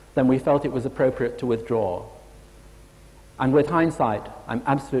 then we felt it was appropriate to withdraw. And with hindsight, I'm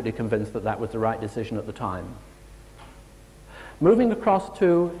absolutely convinced that that was the right decision at the time. Moving across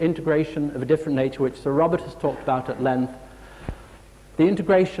to integration of a different nature, which Sir Robert has talked about at length, the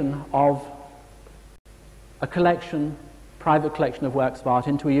integration of a collection, private collection of works of art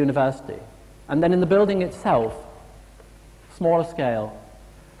into a university. And then in the building itself, smaller scale,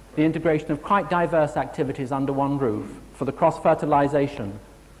 the integration of quite diverse activities under one roof for the cross-fertilization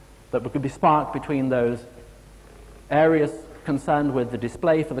that could be sparked between those areas concerned with the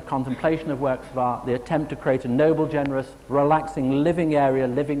display for the contemplation of works of art, the attempt to create a noble, generous, relaxing, living area,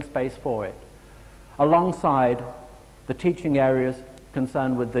 living space for it, alongside the teaching areas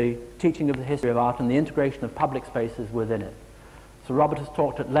concerned with the teaching of the history of art and the integration of public spaces within it. So Robert has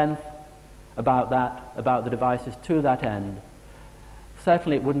talked at length about that, about the devices to that end.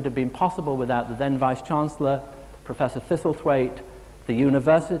 Certainly it wouldn't have been possible without the then Vice-Chancellor, Professor Thistlethwaite, the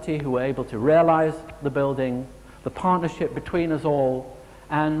university who were able to realize the building, the partnership between us all,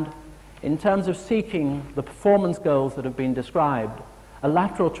 and in terms of seeking the performance goals that have been described, a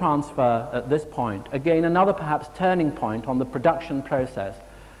lateral transfer at this point, again another perhaps turning point on the production process,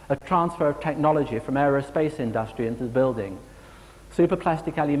 a transfer of technology from aerospace industry into the building,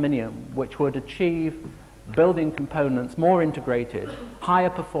 superplastic aluminium, which would achieve building components more integrated, higher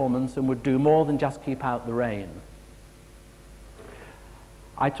performance, and would do more than just keep out the rain.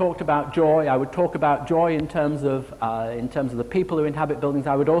 I talked about joy. I would talk about joy in terms of the people who inhabit buildings.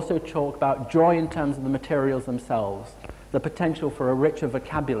 I would also talk about joy in terms of the materials themselves, the potential for a richer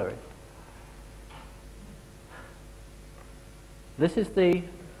vocabulary. This is the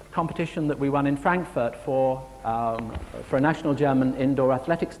competition that we won in Frankfurt for a national German indoor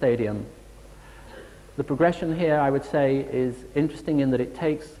athletic stadium. The progression here, I would say, is interesting in that it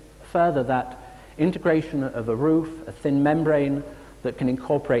takes further that integration of a roof, a thin membrane that can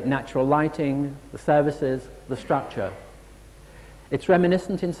incorporate natural lighting, the services, the structure. It's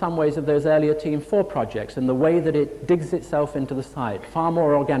reminiscent in some ways of those earlier Team 4 projects in the way that it digs itself into the site far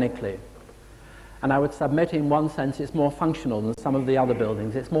more organically. And I would submit in one sense it's more functional than some of the other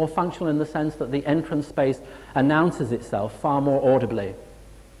buildings. It's more functional in the sense that the entrance space announces itself far more audibly.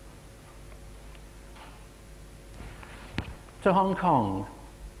 To Hong Kong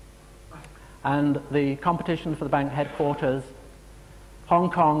and the competition for the bank headquarters. Hong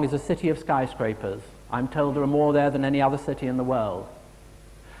Kong is a city of skyscrapers. I'm told there are more there than any other city in the world.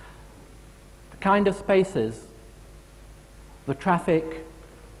 The kind of spaces, the traffic,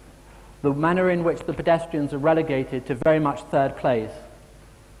 the manner in which the pedestrians are relegated to very much third place.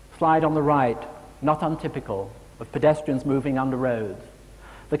 Slide on the right, not untypical of pedestrians moving under roads.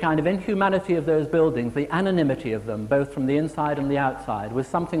 The kind of inhumanity of those buildings, the anonymity of them, both from the inside and the outside, was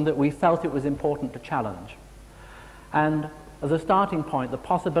something that we felt it was important to challenge. And as a starting point, the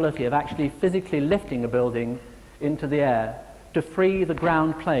possibility of actually physically lifting a building into the air to free the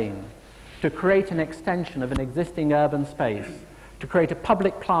ground plane, to create an extension of an existing urban space, to create a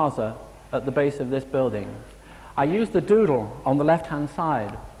public plaza at the base of this building. I used the doodle on the left-hand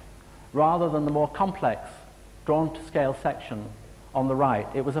side rather than the more complex drawn-to-scale section on the right.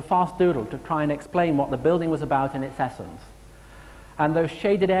 It was a fast doodle to try and explain what the building was about in its essence. And those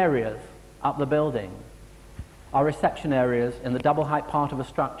shaded areas up the building are reception areas in the double height part of a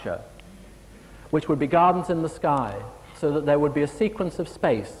structure, which would be gardens in the sky, so that there would be a sequence of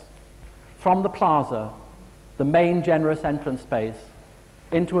space from the plaza, the main generous entrance space,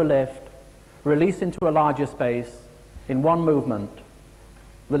 into a lift, release into a larger space in one movement,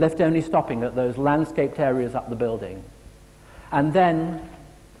 the lift only stopping at those landscaped areas up the building. And then,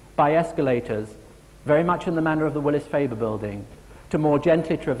 by escalators, very much in the manner of the Willis-Faber building, to more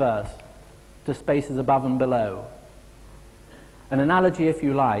gently traverse to spaces above and below. An analogy, if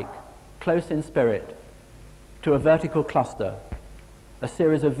you like, close in spirit to a vertical cluster, a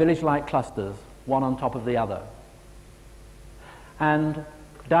series of village-like clusters, one on top of the other. And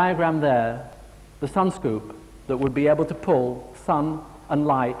diagram there, the sun scoop that would be able to pull sun and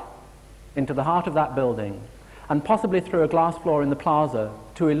light into the heart of that building, and possibly through a glass floor in the plaza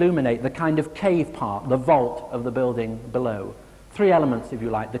to illuminate the kind of cave part, the vault of the building below. Three elements, if you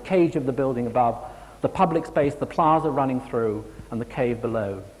like: the cage of the building above, the public space, the plaza running through, and the cave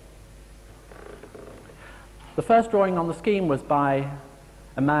below. The first drawing on the scheme was by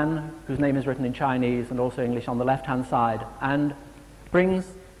a man whose name is written in Chinese and also English on the left-hand side, and brings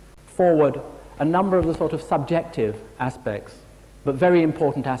forward a number of the sort of subjective aspects, but very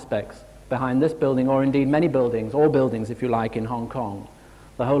important aspects behind this building, or indeed many buildings, all buildings if you like, in Hong Kong,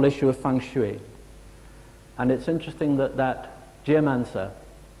 the whole issue of feng shui. And it's interesting that geomancer,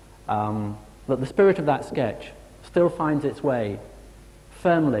 that the spirit of that sketch still finds its way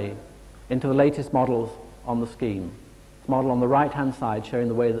firmly into the latest models on the scheme. The model on the right-hand side showing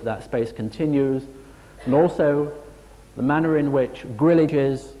the way that that space continues, and also the manner in which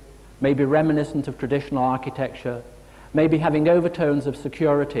grillages may be reminiscent of traditional architecture, maybe having overtones of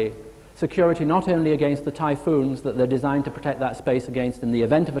security not only against the typhoons that they're designed to protect that space against in the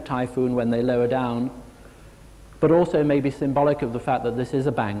event of a typhoon when they lower down, but also may be symbolic of the fact that this is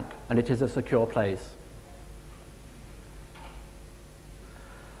a bank and it is a secure place.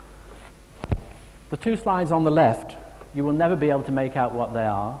 The two slides on the left, you will never be able to make out what they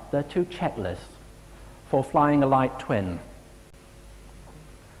are. They're two checklists for flying a light twin.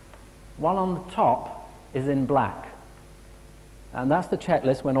 One on the top is in black, and that's the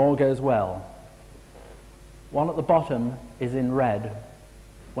checklist when all goes well. One at the bottom is in red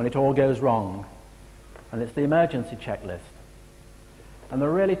when it all goes wrong, and it's the emergency checklist. And there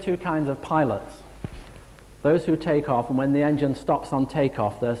are really two kinds of pilots. Those who take off, and when the engine stops on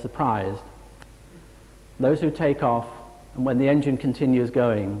takeoff, they're surprised. Those who take off, and when the engine continues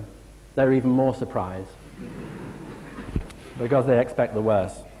going, they're even more surprised, because they expect the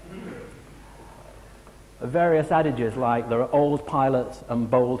worst. Various adages like there are old pilots and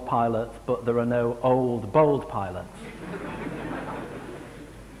bold pilots, but there are no old, bold pilots.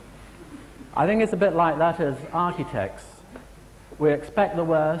 I think it's a bit like that as architects. We expect the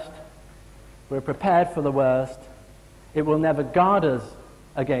worst, we're prepared for the worst, it will never guard us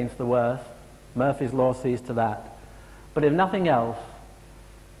against the worst. Murphy's Law sees to that. But if nothing else,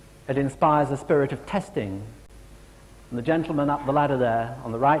 it inspires a spirit of testing. And the gentleman up the ladder there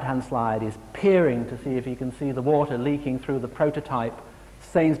on the right-hand slide is peering to see if he can see the water leaking through the prototype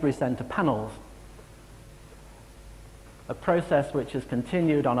Sainsbury Centre panels. A process which has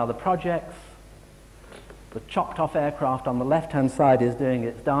continued on other projects. The chopped-off aircraft on the left-hand side is doing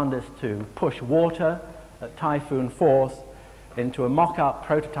its darndest to push water at typhoon force into a mock-up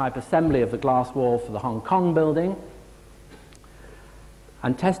prototype assembly of the glass wall for the Hong Kong building,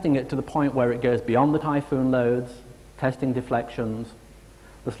 and testing it to the point where it goes beyond the typhoon loads, testing deflections.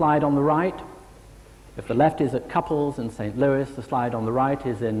 The slide on the right, if the left is at Cupples in St. Louis, the slide on the right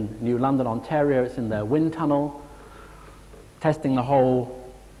is in New London, Ontario. It's in their wind tunnel, testing the whole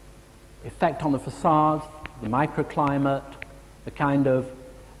effect on the facades, the microclimate, the kind of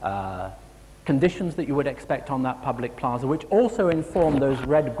conditions that you would expect on that public plaza, which also inform those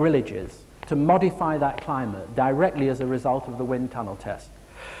red grillages to modify that climate directly as a result of the wind tunnel test.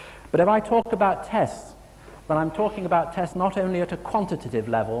 But if I talk about tests, then I'm talking about tests not only at a quantitative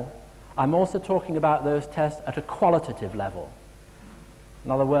level, I'm also talking about those tests at a qualitative level.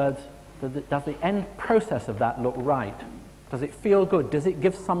 In other words, does the end process of that look right? Does it feel good? Does it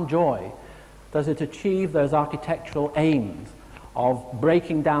give some joy? Does it achieve those architectural aims of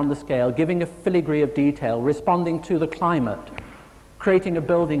breaking down the scale, giving a filigree of detail, responding to the climate, creating a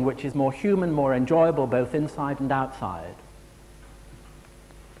building which is more human, more enjoyable both inside and outside?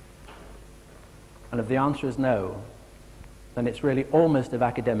 And if the answer is no, then it's really almost of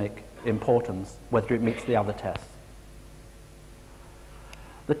academic importance whether it meets the other tests.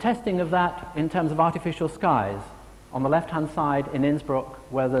 The testing of that in terms of artificial skies, on the left-hand side in Innsbruck,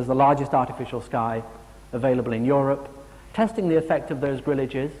 where there's the largest artificial sky available in Europe, testing the effect of those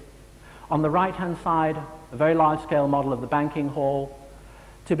grillages. On the right-hand side, a very large-scale model of the banking hall,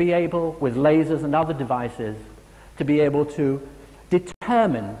 to be able, with lasers and other devices, to be able to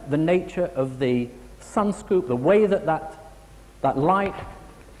determine the nature of the sun scoop, the way that that light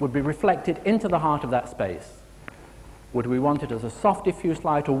would be reflected into the heart of that space. Would we want it as a soft diffuse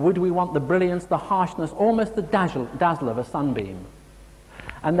light, or would we want the brilliance, the harshness, almost the dazzle of a sunbeam?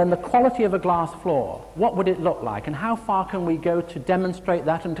 And then the quality of a glass floor, what would it look like, and how far can we go to demonstrate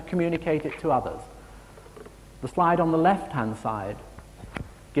that and to communicate it to others? The slide on the left-hand side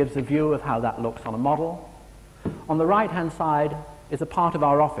gives a view of how that looks on a model. On the right-hand side is a part of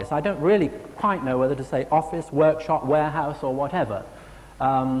our office. I don't really quite know whether to say office, workshop, warehouse, or whatever,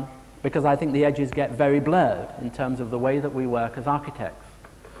 because I think the edges get very blurred in terms of the way that we work as architects.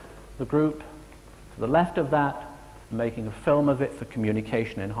 The group to the left of that, making a film of it for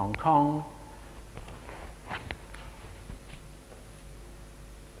communication in Hong Kong.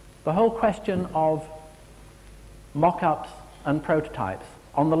 The whole question of mock-ups and prototypes.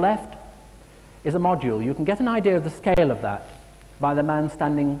 On the left is a module. You can get an idea of the scale of that by the man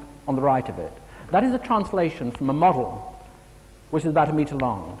standing on the right of it. That is a translation from a model which is about 1 meter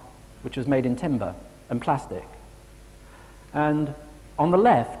long, which was made in timber and plastic. And on the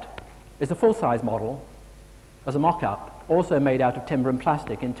left is a full-size model as a mock-up, also made out of timber and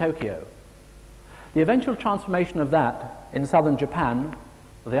plastic in Tokyo. The eventual transformation of that in southern Japan,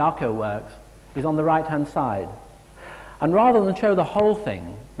 the Arco works, is on the right-hand side. And rather than show the whole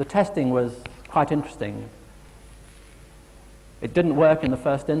thing, the testing was quite interesting. It didn't work in the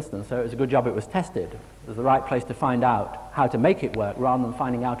first instance, so it was a good job it was tested. It was the right place to find out how to make it work rather than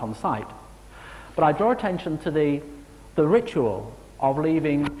finding out on site. But I draw attention to the ritual of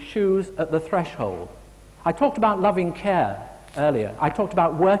leaving shoes at the threshold. I talked about loving care earlier. I talked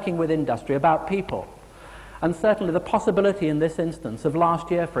about working with industry, about people. And certainly the possibility in this instance of last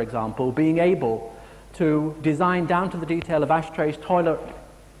year, for example, being able to design down to the detail of ashtrays, toilet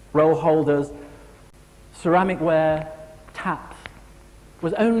roll holders, ceramic ware, taps,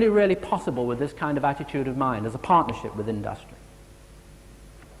 was only really possible with this kind of attitude of mind as a partnership with industry.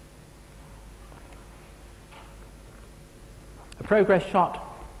 A progress shot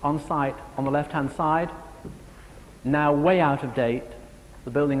on site on the left-hand side, now way out of date.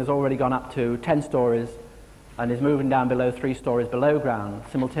 The building has already gone up to 10 stories and is moving down below 3 stories below ground,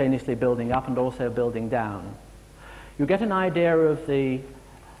 simultaneously building up and also building down. You get an idea of the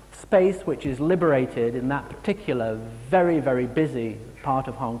space which is liberated in that particular very, very busy part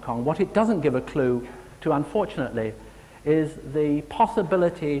of Hong Kong. What it doesn't give a clue to, unfortunately, is the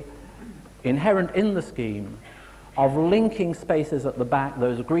possibility inherent in the scheme of linking spaces at the back,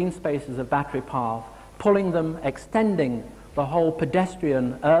 those green spaces of Battery Path, pulling them, extending the whole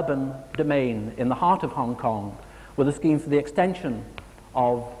pedestrian urban domain in the heart of Hong Kong with a scheme for the extension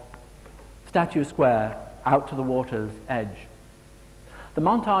of Statue Square out to the water's edge. The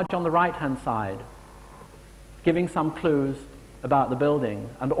montage on the right-hand side, giving some clues about the building,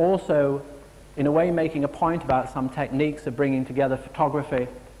 and also, in a way, making a point about some techniques of bringing together photography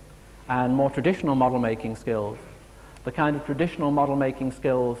and more traditional model-making skills, the kind of traditional model-making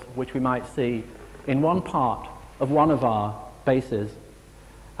skills which we might see in one part of one of our bases,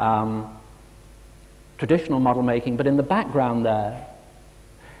 traditional model-making, but in the background there,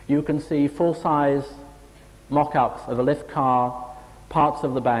 you can see full-size mock-ups of a lift car, parts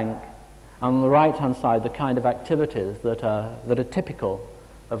of the bank, and on the right-hand side, the kind of activities that are typical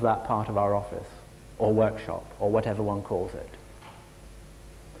of that part of our office, or workshop, or whatever one calls it.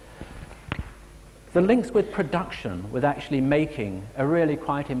 The links with production, with actually making, are really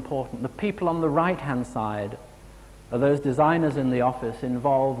quite important. The people on the right-hand side are those designers in the office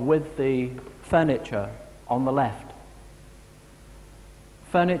involved with the furniture on the left.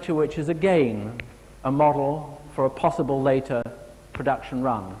 Furniture which is, again, a model for a possible later production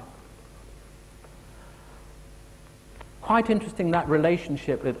run. Quite interesting, that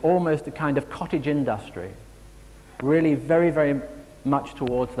relationship with almost a kind of cottage industry, really very, very much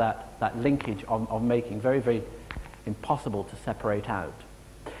towards that linkage of making, very, very impossible to separate out.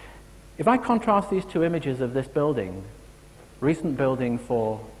 If I contrast these two images of this building, recent building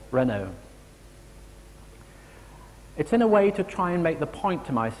for Renault, it's in a way to try and make the point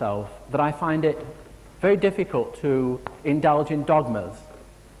to myself that I find it very difficult to indulge in dogmas.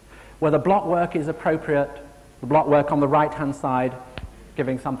 Where the block work is appropriate, the block work on the right-hand side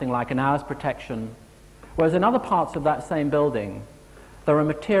giving something like an hour's protection, whereas in other parts of that same building, there are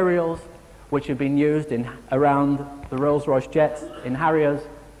materials which have been used around the Rolls-Royce jets in Harriers,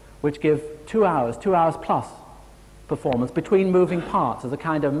 which give 2 hours plus performance between moving parts as a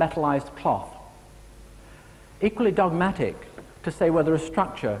kind of metallized cloth. Equally dogmatic to say whether a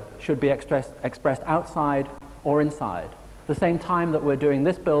structure should be expressed outside or inside. At the same time that we're doing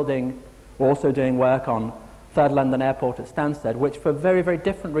this building, we're also doing work on 3rd London Airport at Stansted, which for very, very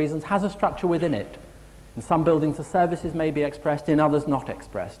different reasons has a structure within it. In some buildings the services may be expressed, in others not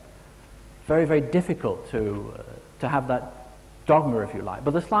expressed. Very, very difficult to have that dogma, if you like.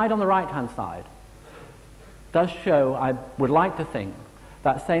 But the slide on the right-hand side does show, I would like to think,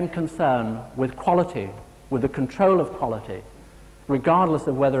 that same concern with quality, with the control of quality, regardless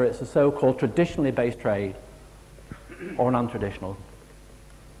of whether it's a so-called traditionally based trade or an untraditional.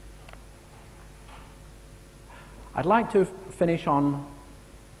 I'd like to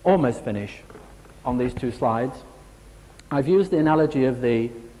almost finish on these two slides. I've used the analogy of the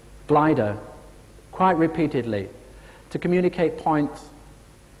glider quite repeatedly to communicate points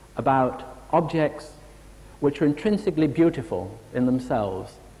about objects which are intrinsically beautiful in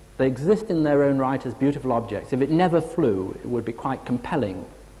themselves. They exist in their own right as beautiful objects. If it never flew, it would be quite compelling.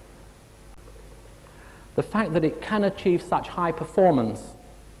 The fact that it can achieve such high performance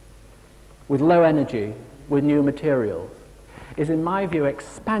with low energy, with new materials, is in my view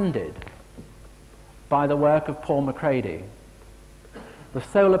expanded by the work of Paul McCready. The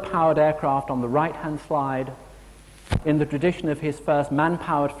solar-powered aircraft on the right-hand slide, in the tradition of his first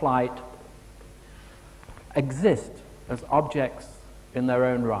man-powered flight, exist as objects in their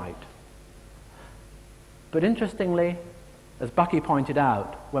own right. But interestingly, as Bucky pointed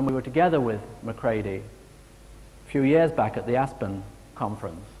out, when we were together with McCready a few years back at the Aspen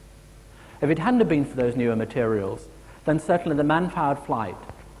conference, if it hadn't been for those newer materials, then certainly the man-powered flight,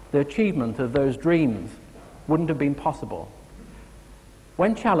 the achievement of those dreams, wouldn't have been possible.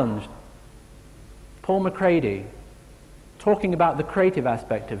 When challenged, Paul McCready, talking about the creative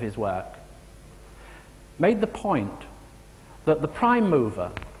aspect of his work, made the point that the prime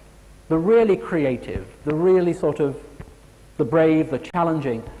mover, the really creative, the really sort of the brave, the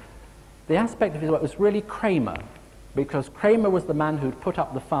challenging, the aspect of his work was really Kramer, because Kramer was the man who'd put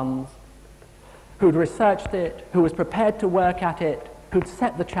up the funds, who'd researched it, who was prepared to work at it, who'd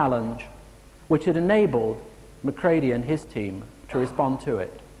set the challenge, which had enabled Macready and his team to respond to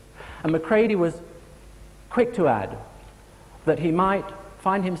it. And Macready was quick to add that he might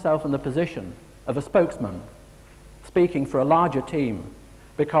find himself in the position of a spokesman speaking for a larger team,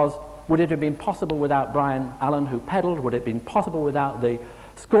 because would it have been possible without Brian Allen, who pedalled? Would it have been possible without the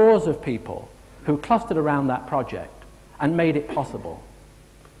scores of people who clustered around that project and made it possible?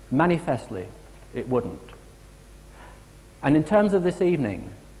 Manifestly, it wouldn't. And in terms of this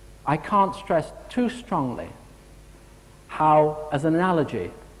evening, I can't stress too strongly how, as an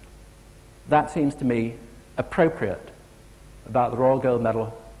analogy, that seems to me appropriate about the Royal Gold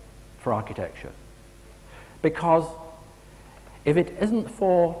Medal for Architecture. Because if it isn't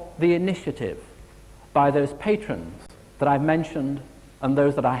for the initiative by those patrons that I've mentioned and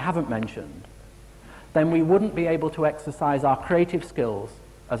those that I haven't mentioned, then we wouldn't be able to exercise our creative skills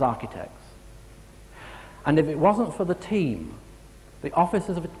as architects. And if it wasn't for the team, the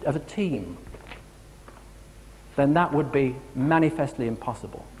officers of a team, then that would be manifestly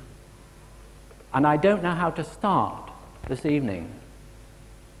impossible. And I don't know how to start this evening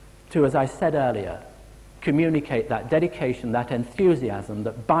to, as I said earlier, communicate that dedication, that enthusiasm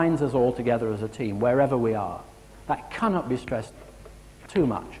that binds us all together as a team, wherever we are. That cannot be stressed too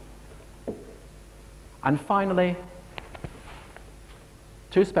much. And finally,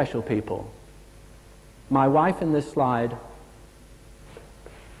 two special people. My wife in this slide,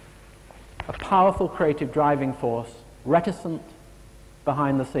 a powerful creative driving force, reticent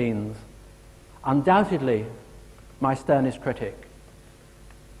behind the scenes, undoubtedly my sternest critic.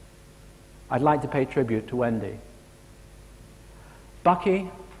 I'd like to pay tribute to Wendy. Bucky,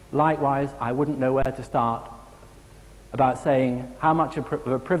 likewise, I wouldn't know where to start about saying how much of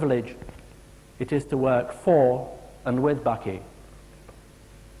a privilege it is to work for and with Bucky.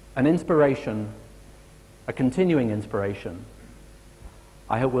 An inspiration, a continuing inspiration.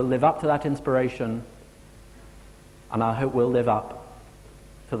 I hope we'll live up to that inspiration, and I hope we'll live up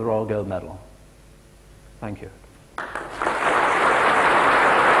to the Royal Gold Medal. Thank you.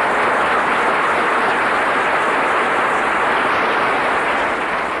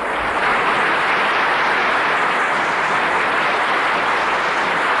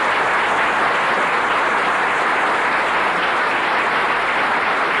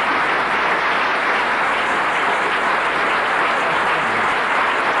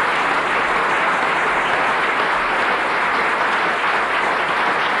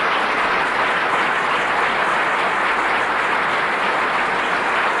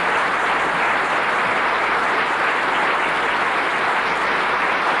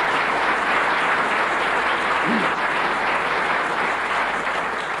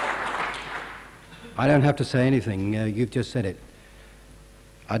 I don't have to say anything, you've just said it.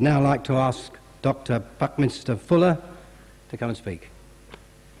 I'd now like to ask Dr. Buckminster Fuller to come and speak.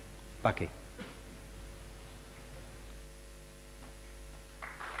 Bucky.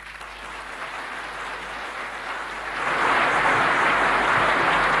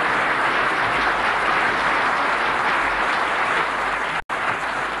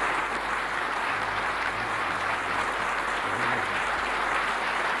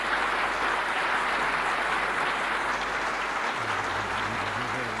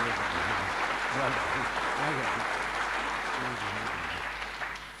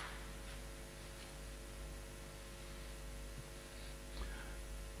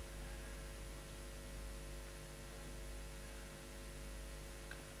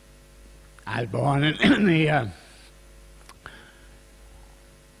 I was born in the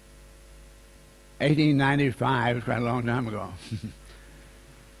 1895, quite a long time ago.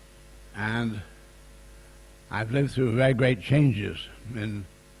 And I've lived through very great changes in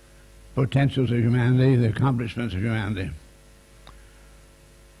potentials of humanity, the accomplishments of humanity.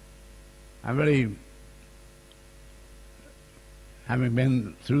 I really, having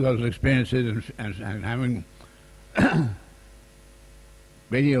been through those experiences and having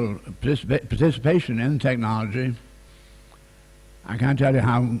radio participation in technology, I can't tell you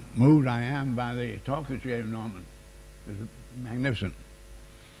how moved I am by the talk that you gave, Norman. It was magnificent.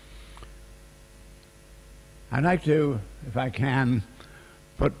 I'd like to, if I can,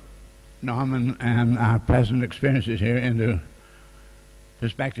 put Norman and our present experiences here into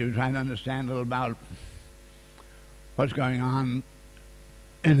perspective, trying to understand a little about what's going on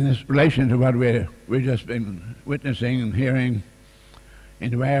in this relation to what we've just been witnessing and hearing,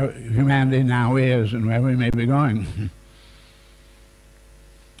 into where humanity now is and where we may be going.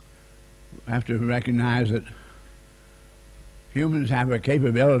 have to recognize that humans have a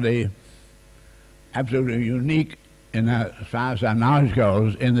capability absolutely unique as far as our knowledge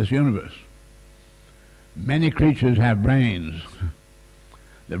goes in this universe. Many creatures have brains.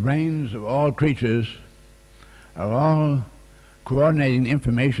 The brains of all creatures are all coordinating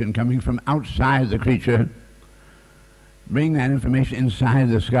information coming from outside the creature, bring that information inside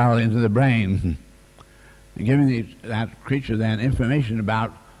the skull into the brain, and giving that creature then information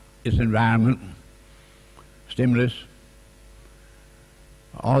about its environment, stimulus.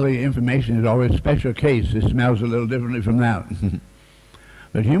 All the information is always special case. It smells a little differently from that.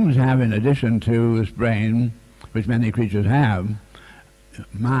 But humans have, in addition to this brain, which many creatures have,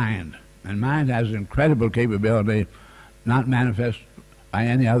 mind. And mind has incredible capability, not manifest by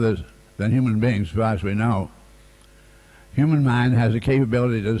any others than human beings, as far as we know. Human mind has the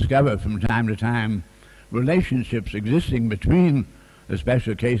capability to discover from time to time relationships existing between the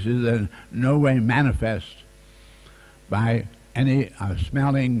special cases that in no way manifest by any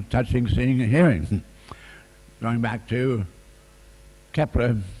smelling, touching, seeing, and hearing. Going back to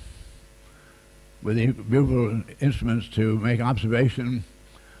Kepler, with the beautiful instruments to make observation,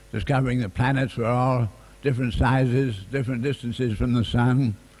 discovering the planets were all different sizes, different distances from the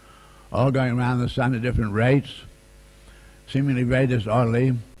sun, all going around the sun at different rates, seemingly very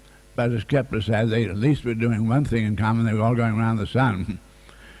disorderly, but as Kepler said, they at least were doing one thing in common: they were all going around the sun.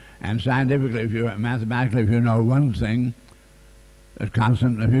 And scientifically, mathematically, if you know one thing that's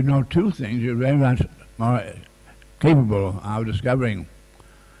constant, if you know two things, you're very much more capable of discovering,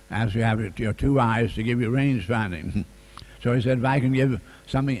 as you have your two eyes to give you range finding. So he said, if I can give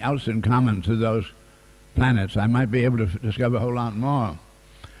something else in common to those planets, I might be able to discover a whole lot more.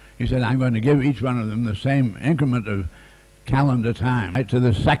 He said, I'm going to give each one of them the same increment of calendar time, right to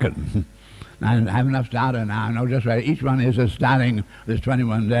the second. I have enough data now. I know just right. Each one is starting this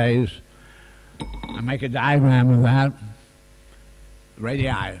 21 days. I make a diagram of that,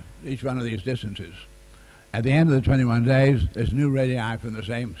 radii, each one of these distances. At the end of the 21 days, there's new radii from the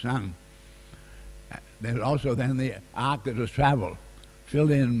same sun. There's also then the arc that was traveled,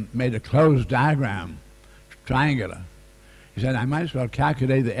 filled in, made a closed diagram, triangular. He said, I might as well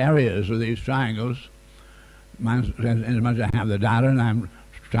calculate the areas of these triangles, as much as I have the data, and I'm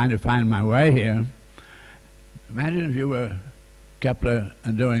trying to find my way here. Imagine if you were Kepler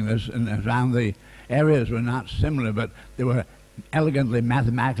and doing this, and found the areas were not similar, but they were elegantly,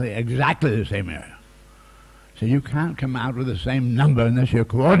 mathematically, exactly the same area. So you can't come out with the same number unless you're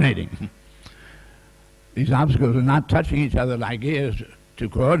coordinating. These obstacles are not touching each other like gears to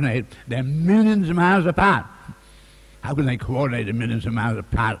coordinate. They're millions of miles apart. How can they coordinate millions of miles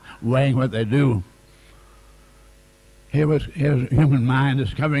apart, weighing what they do? Here's human mind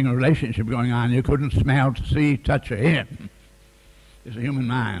discovering a relationship going on you couldn't smell, see, touch, or hear. It's a human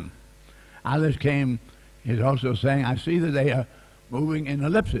mind. Others came, he's also saying, I see that they are moving in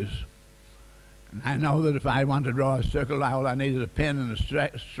ellipses. And I know that if I want to draw a circle, all I need is a pen and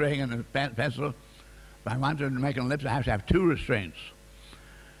a string and a pencil. If I want to make an ellipse, I have to have two restraints.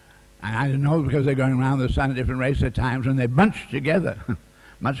 And I know because they're going around the sun at different rates at times when they bunch together,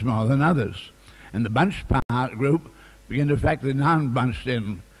 much more than others. And the bunched part group begin to affect the non-bunched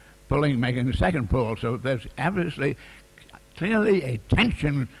in, pulling, making a second pull. So there's obviously, clearly a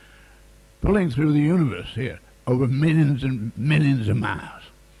tension pulling through the universe here over millions and millions of miles.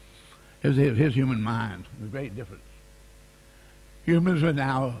 Here's human mind, the great difference. Humans are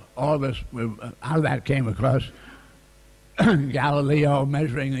now, all this, how that came across, Galileo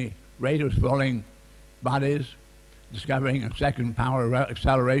measuring the rate of falling bodies, discovering a second power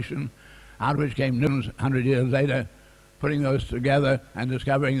acceleration, out of which came Newton's 100 years later, putting those together and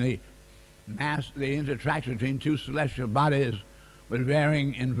discovering the mass, the interaction between two celestial bodies was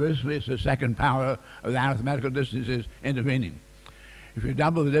varying inversely. It's the second power of the arithmetical distances intervening. If you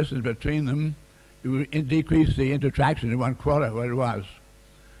double the distance between them, you would decrease the interaction to 1/4 what it was.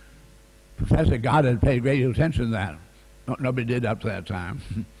 Professor Goddard paid great attention to that. Nobody did up to that time.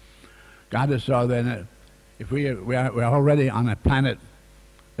 Goddard saw then that if we're already on a planet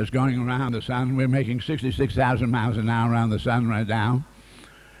that's going around the sun, we're making 66,000 miles an hour around the sun right now.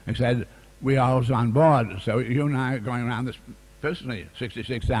 He said, we are also on board, so you and I are going around this personally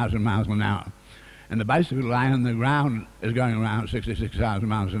 66,000 miles an hour. And the bicycle lying on the ground is going around 66,000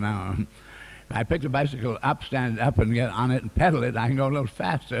 miles an hour. If I pick the bicycle up, stand up, and get on it and pedal it, I can go a little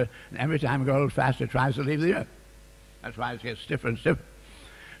faster. And every time I go a little faster, it tries to leave the earth. That's why it gets stiffer and stiffer.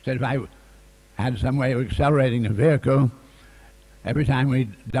 So if I had some way of accelerating the vehicle, every time we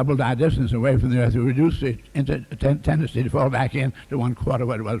doubled our distance away from the earth, we reduced the tendency to fall back in to 1/4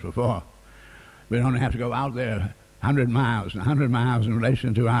 what it was before. We don't have to go out there 100 miles, and 100 miles in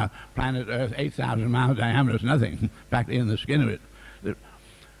relation to our planet Earth, 8,000 miles diameter is nothing, practically in the skin of it.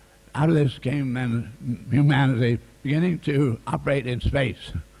 Out of this came then humanity beginning to operate in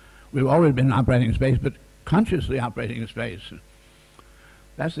space. We've always been operating in space, but consciously operating in space.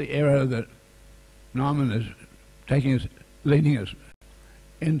 That's the era that Norman is taking us, leading us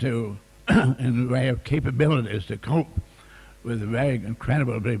into in the way of capabilities to cope with the very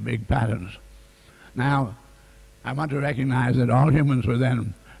incredibly big patterns. Now, I want to recognize that all humans were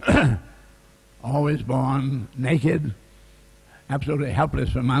then always born naked, absolutely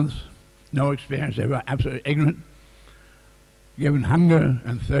helpless for months, no experience, they were absolutely ignorant, given hunger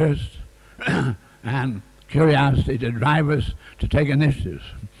and thirst and curiosity to drive us to take initiatives,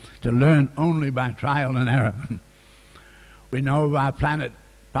 to learn only by trial and error. We know of our planet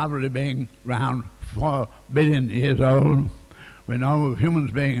probably being around 4 billion years old. We know of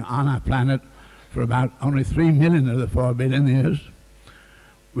humans being on our planet for about only 3 million of the 4 billion years.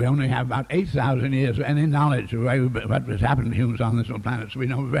 We only have about 8,000 years of any knowledge of what has happened to humans on this little planet, so we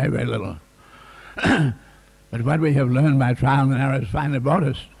know very, very little. But what we have learned by trial and error has finally brought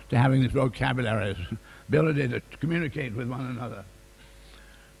us to having this vocabulary, this ability to communicate with one another.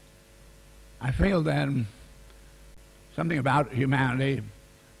 I feel then something about humanity.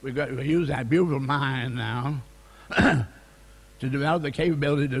 We use that beautiful mind now to develop the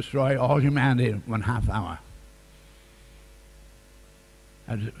capability to destroy all humanity in 1/2 hour.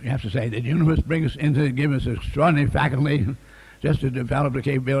 As you have to say, did the universe bring us into, give us an extraordinary faculty just to develop the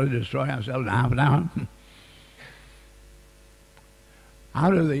capability to destroy ourselves in 1/2 hour?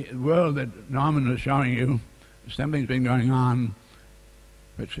 Out of the world that Norman was showing you, something's been going on,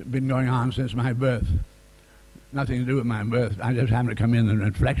 which has been going on since my birth. Nothing to do with my birth. I just happened to come in at an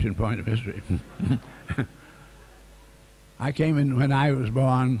inflection point of history. I came in when I was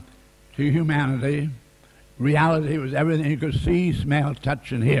born to humanity. Reality was everything you could see, smell,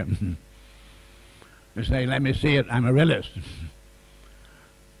 touch, and hear. You say, let me see it, I'm a realist.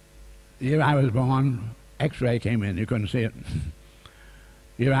 The year I was born, X-ray came in, you couldn't see it.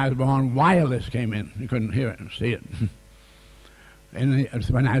 The year I was born, wireless came in, you couldn't hear it and see it.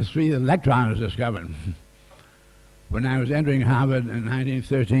 When I was 3, the electron was discovered. When I was entering Harvard in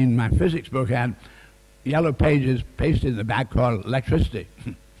 1913, my physics book had yellow pages pasted in the back called electricity.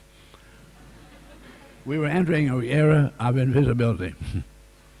 We were entering an era of invisibility.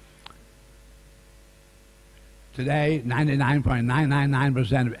 Today,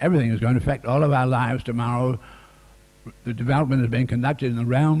 99.999% of everything is going to affect all of our lives tomorrow. The development is being conducted in the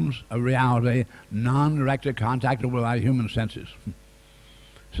realms of reality, non-directed contact with our human senses.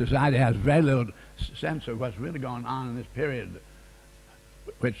 Society has very little sense of what's really going on in this period,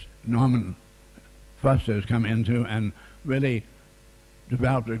 which Norman Foster has come into and really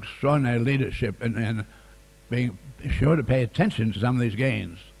developed extraordinary leadership and being sure to pay attention to some of these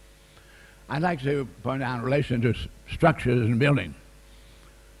gains. I'd like to point out in relation to structures and building.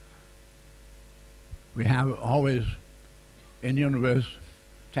 We have always in the universe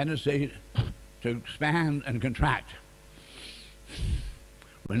tendency to expand and contract.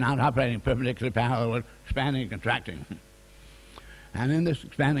 We're not operating perpendicularly parallel, we're expanding and contracting. And in this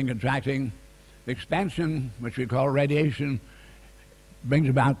expanding and contracting, the expansion, which we call radiation, brings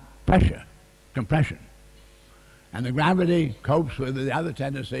about pressure, compression. And the gravity copes with the other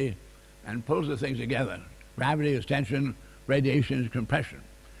tendency and pulls the things together. Gravity is tension, radiation is compression.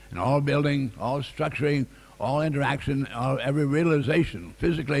 And all building, all structuring, all interaction, every realization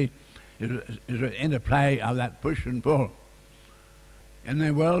physically is an interplay of that push and pull. In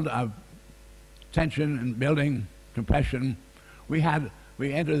the world of tension and building, compression, we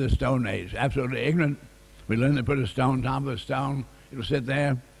entered the Stone Age, absolutely ignorant. We learned to put a stone on top of a stone. It'll sit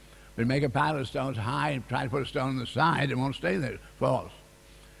there. We make a pile of stones high and try to put a stone on the side. It won't stay there. It falls.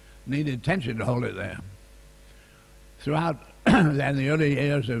 Needed tension to hold it there. Throughout then the early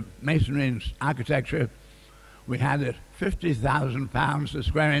years of masonry and architecture, we had a 50,000 pounds a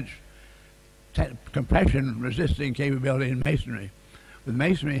square inch compression resisting capability in masonry. With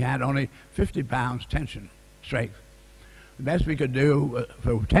masonry had only 50 pounds tension strength. The best we could do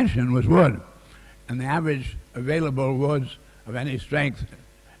for tension was wood, and the average available woods of any strength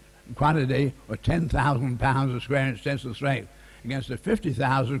and quantity were 10,000 pounds of square inch tensile strength against a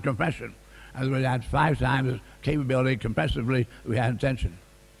 50,000 compression. In other words, we had 5 times the capability compressively we had in tension.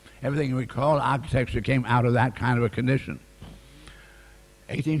 Everything we call architecture came out of that kind of a condition.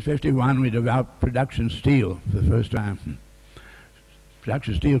 1851, we developed production steel for the first time.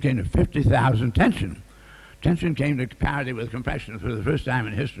 Production steel came to 50,000 tension. Tension came to parity with compression for the first time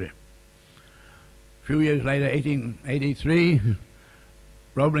in history. A few years later, 1883,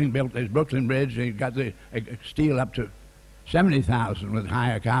 Roebling built this Brooklyn Bridge. He got the steel up to 70,000 with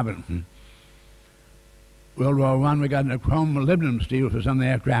higher carbon. World War I, we got a chrome molybdenum steel for some of the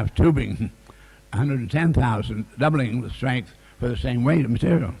aircraft tubing, 110,000, doubling the strength for the same weight of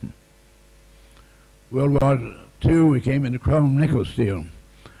material. World War II, we came into chrome nickel steel,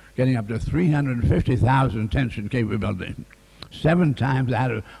 getting up to 350,000 tension capability, 7 times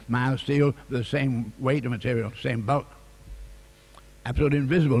that of mild steel for the same weight of material, same bulk. Absolutely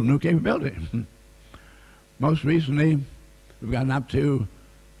invisible new capability. Most recently, we've gotten up to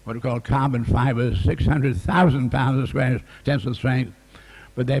what are called carbon fibers, 600,000 pounds of square tensile strength,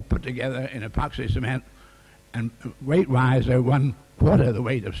 but they're put together in epoxy cement, and weight-wise, they're 1/4 the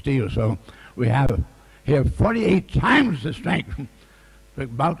weight of steel. So we have here 48 times the strength, the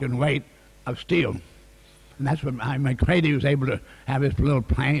bulk and weight of steel. And that's what McCready was able to have his little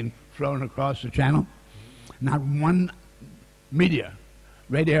plane flown across the channel. Not one media,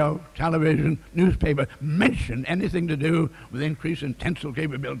 radio, television, newspaper, mention anything to do with increase in tensile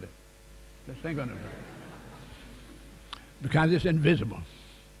capability. Just think on it. Because it's invisible.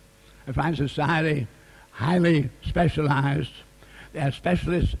 I find society highly specialized. They have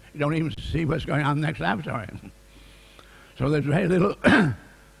specialists, you don't even see what's going on in the next laboratory. So there's very little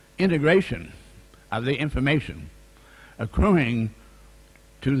integration of the information accruing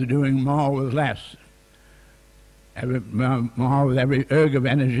to the doing more with less. More with every erg of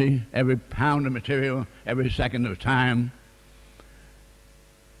energy, every pound of material, every second of time.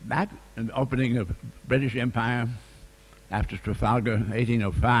 Back in the opening of British Empire, after Trafalgar,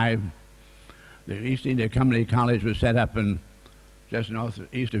 1805, the East India Company College was set up in just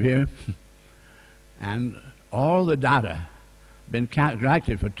northeast of here, and all the data been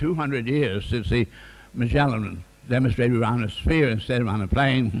collected for 200 years since the Magellan demonstrated we were on a sphere instead of on a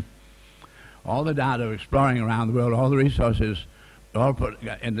plane. All the data of exploring around the world, all the resources, all put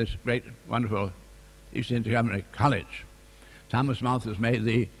in this great, wonderful East India Company College. Thomas Malthus made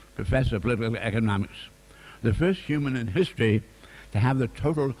the professor of political economics, the first human in history to have the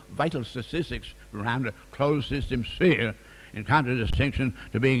total vital statistics around a closed system sphere in contradistinction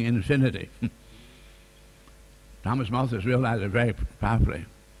to being infinity. Thomas Malthus realized it very powerfully.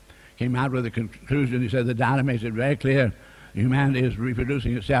 Came out with a conclusion. He said the data makes it very clear humanity is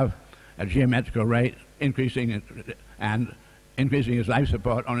reproducing itself at a geometrical rate, increasing its life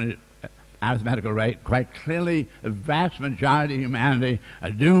support on an arithmetical rate. Quite clearly, the vast majority of humanity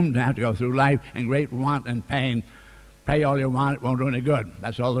are doomed to have to go through life in great want and pain. Pray all you want, it won't do any good.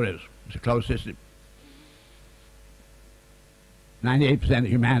 That's all there is. It's a closed system. 98% of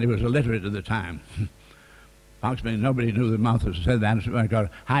humanity was illiterate at the time. Approximately nobody knew that Malthus said that. It's what I call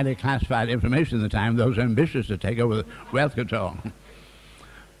highly classified information at the time, those ambitious to take over the wealth control.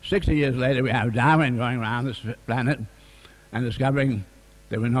 60 years later, we have Darwin going around this planet and discovering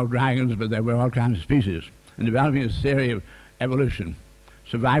there were no dragons, but there were all kinds of species, and developing this theory of evolution,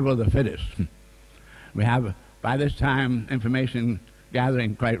 survival of the fittest. We have, by this time, information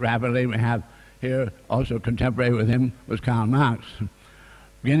gathering quite rapidly. We have here, also contemporary with him, was Karl Marx,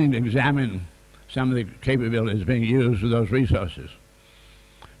 beginning to examine some of the capabilities being used with those resources,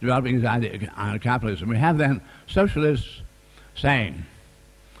 developing his idea on capitalism. We have then socialists saying,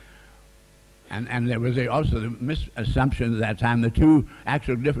 and there was also the misassumption at that time, the two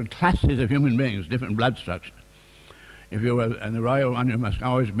actual different classes of human beings, different blood structure. If you were in the royal one, you must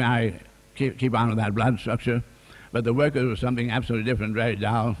always marry, keep on with that blood structure, but the workers was something absolutely different, very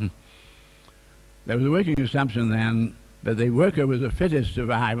dull. There was a working assumption then that the worker was the fittest to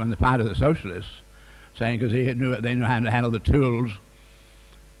survive on the part of the socialists, saying because they knew how to handle the tools,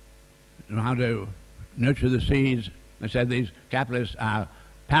 knew how to nurture the seeds. They said these capitalists are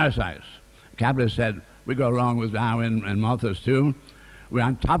parasites. Capitalists said, we go along with Darwin and Malthus too. We're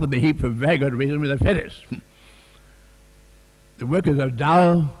on top of the heap for very good reason, we're the fittest. The workers are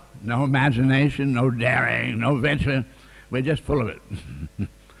dull, no imagination, no daring, no venture. We're just full of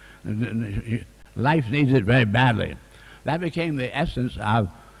it. Life needs it very badly. That became the essence of,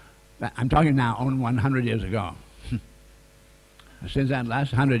 I'm talking now only 100 years ago. Since that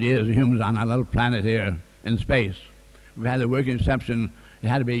last 100 years, the humans on our little planet here in space, we've had the working assumption it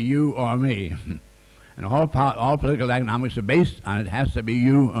had to be you or me. And all political economics are based on it has to be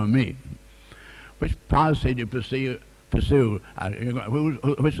you or me. Which policy do you pursue?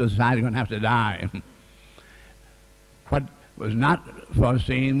 Which society is going to have to die? What was not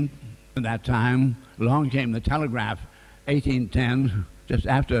foreseen at that time, along came the telegraph, 1810, just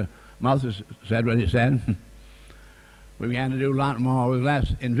after Malthus said what he said. We began to do a lot more with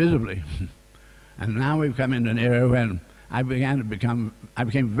less, invisibly. And now we've come into an era when I became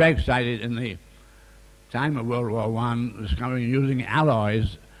very excited in the time of World War I, discovering using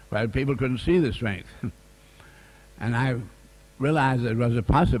alloys where people couldn't see the strength. And I realized there was a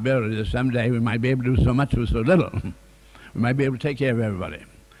possibility that someday we might be able to do so much with so little. We might be able to take care of everybody. In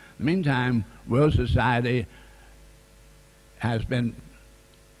the meantime, world society has been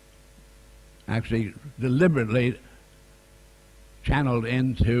actually deliberately channeled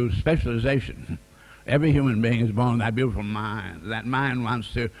into specialization. Every human being is born with that beautiful mind. That mind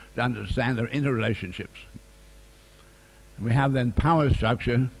wants to understand their interrelationships. We have then power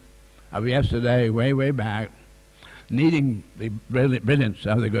structure of yesterday, way, way back, needing the brilliance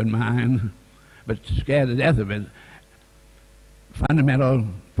of the good mind, but scared to death of it. Fundamental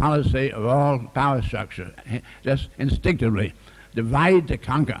policy of all power structure, just instinctively, divide to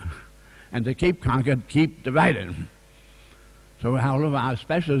conquer, and to keep conquered, keep divided. So all of our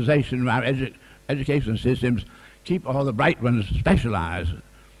specialization of our education systems keep all the bright ones specialized.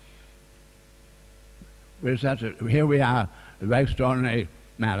 Here we are, a very extraordinary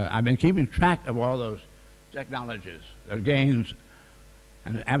matter. I've been keeping track of all those technologies, their gains,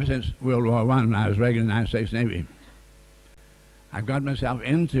 and ever since World War I, when I was regular in the United States Navy, I've got myself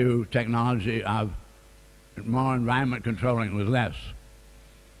into technology of more environment controlling with less.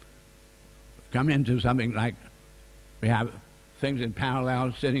 Come into something like we have things in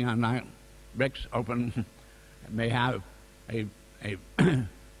parallel sitting on like bricks open. May have a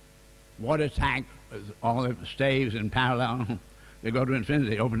water tank with all the staves in parallel. They go to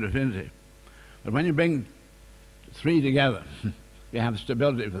infinity, open to infinity. But when you bring three together, you have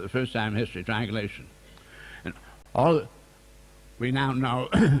stability for the first time in history, triangulation. And all we now know,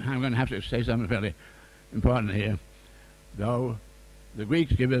 I'm going to have to say something fairly important here, though the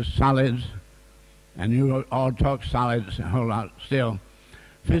Greeks give us solids, and you all talk solids a whole lot still,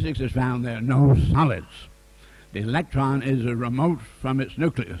 physics has found there are no solids. The electron is a remote from its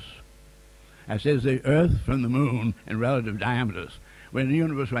nucleus, as is the Earth from the moon in relative diameters. We're in a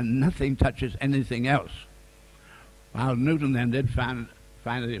universe where nothing touches anything else. While Newton then did find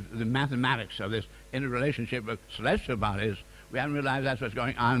the mathematics of this interrelationship of celestial bodies, we haven't realized that's what's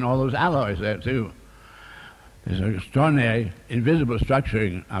going on in all those alloys there too. There's an extraordinary invisible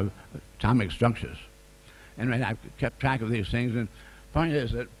structuring of atomic structures. Anyway, I've kept track of these things, and the point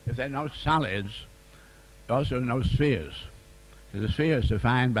is that if there are no solids, there are also no spheres. The sphere is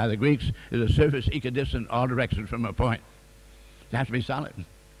defined by the Greeks as a surface equidistant all directions from a point. It has to be solid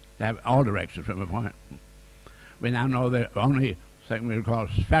to have all directions from a point. We now know there are only something we would call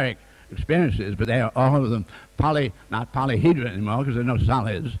spheric experiences, but they are all of them not polyhedron anymore because there are no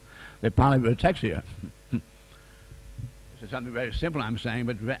solids. They're polyvertexia. This is something very simple I'm saying,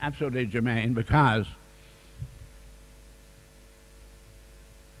 but absolutely germane, because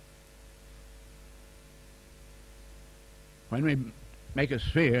when we make a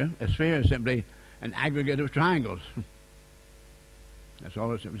sphere is simply an aggregate of triangles. That's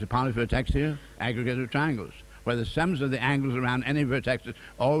all it's a polyvertexia, aggregate of triangles, where the sums of the angles around any vertex is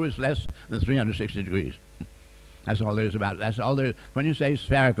always less than 360 degrees. That's all there is about it. That's all there is. When you say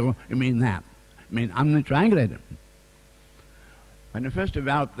spherical, you mean that. You mean omnitriangulated. When they first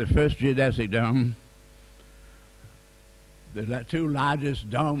developed the first geodesic dome, the two largest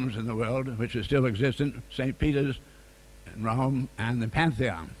domes in the world, which are still existent, St. Peter's in Rome and the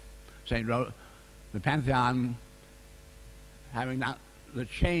Pantheon. The Pantheon having not the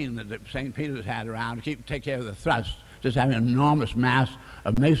chain that St. Peter's had around to take care of the thrust, just having an enormous mass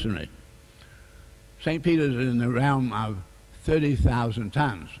of masonry. St. Peter's is in the realm of 30,000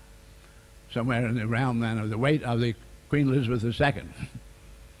 tons, somewhere in the realm then of the weight of the Queen Elizabeth II.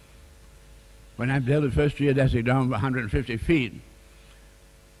 When I built the first geodesic dome of 150 feet,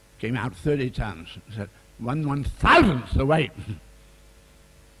 came out 30 tons. Said 1/1000th the weight.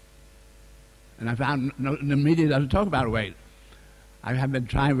 And I found the media doesn't talk about weight. I have been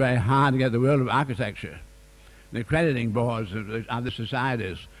trying very hard to get the world of architecture, the accrediting boards of the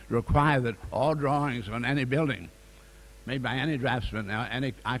societies, require that all drawings on any building made by any draftsman or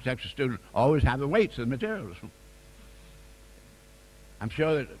any architecture student always have the weights of the materials. I'm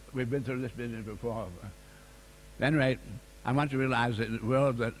sure that we've been through this business before. At any rate, I want to realize that the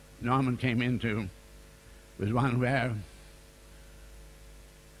world that Norman came into was one where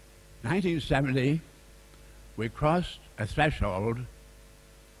 1970 we crossed a threshold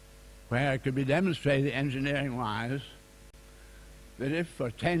where it could be demonstrated engineering-wise that if for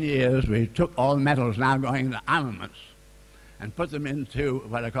 10 years we took all the metals now going into armaments and put them into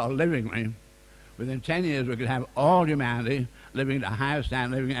what I call livingly, within 10 years we could have all humanity living at the highest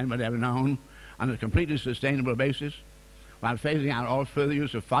standard living anybody ever known on a completely sustainable basis while phasing out all further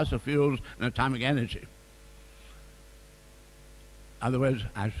use of fossil fuels and atomic energy. In other words,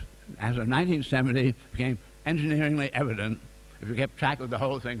 as of 1970, it became engineeringly evident, if you kept track of the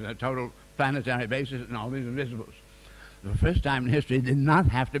whole thing, the total planetary basis and all these invisibles. The first time in history, it did not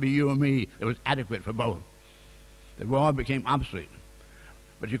have to be you or me. It was adequate for both. The war became obsolete.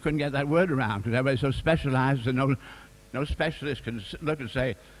 But you couldn't get that word around because everybody's so specialized that no specialist can look and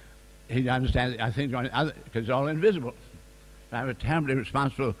say, he understands it, I think, because it's all invisible. I have a terribly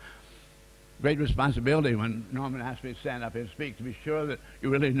great responsibility when Norman asked me to stand up here and speak, to be sure that you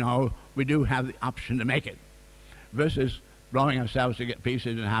really know we do have the option to make it, versus blowing ourselves to get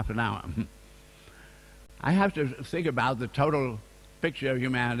pieces in half an hour. I have to think about the total picture of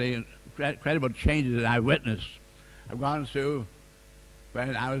humanity and incredible changes that I've witnessed. I've gone through,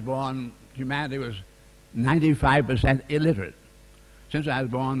 when I was born, humanity was 95% illiterate. Since I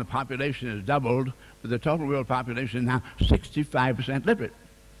was born, the population has doubled, but the total world population is now 65% literate.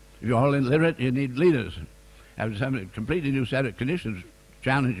 If you're all illiterate, you need leaders. Have some completely new set of conditions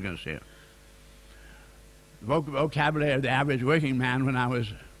challenging us here. The vocabulary of the average working man when I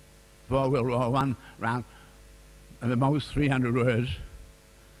was before World War I, around at the most 300 words.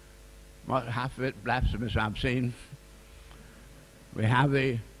 Half of it blasphemous, I've seen. We have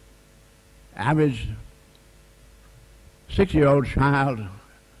the average 6-year-old child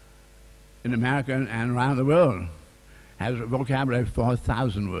in America and around the world has a vocabulary of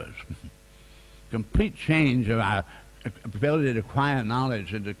 4,000 words. Complete change of our ability to acquire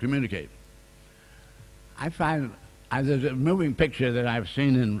knowledge and to communicate. I find there's a moving picture that I've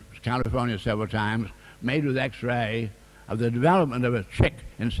seen in California several times, made with X-ray, of the development of a chick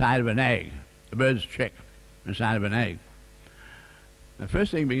inside of an egg, a bird's chick inside of an egg. The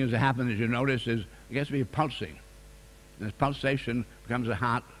first thing that begins to happen, as you notice, is it gets to be pulsing. And this pulsation becomes a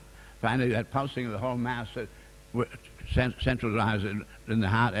heart. Finally, that pulsing of the whole mass centralized in the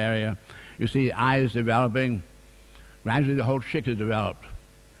heart area. You see eyes developing. Gradually, the whole chick is developed.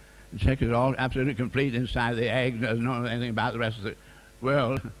 The chick is all absolutely complete inside the egg, doesn't know anything about the rest of the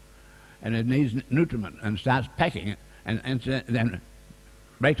world, and it needs nutriment and starts pecking it, and then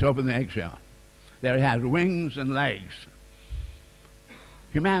breaks open the eggshell. There it has wings and legs.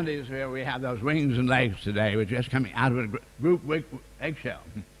 Humanity is where we have those wings and legs today, which are just coming out of a group eggshell.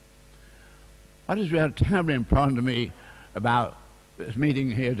 What is really terribly important to me about this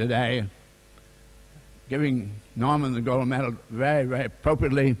meeting here today, giving Norman the gold medal very, very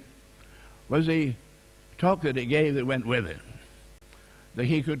appropriately, was the talk that he gave that went with it. That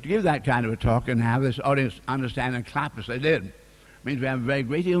he could give that kind of a talk and have this audience understand and clap as they did. It means we have a very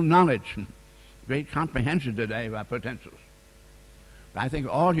great deal of knowledge, great comprehension today of our potentials. But I think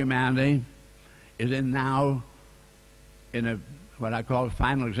all humanity is now in what I call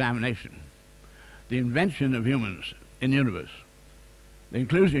final examination. The invention of humans in the universe, the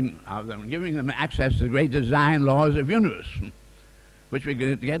inclusion of them, giving them access to the great design laws of the universe, which we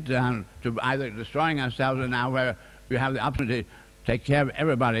get down to either destroying ourselves or now where we have the opportunity to take care of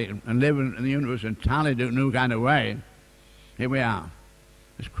everybody and live in the universe entirely in a new kind of way. Here we are,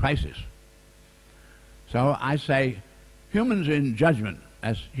 this crisis. So I say humans in judgment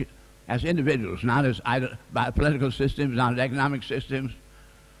as individuals, not as either by political systems, not as economic systems,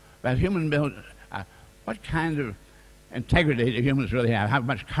 but as human beings. What kind of integrity do humans really have? How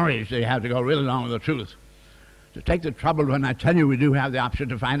much courage do they have to go really along with the truth? To take the trouble when I tell you we do have the option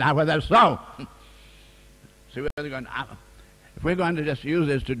to find out whether that's so. See, if we're going to just use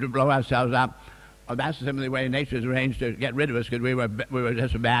this to blow ourselves up, well, that's simply the way nature's arranged to get rid of us because we were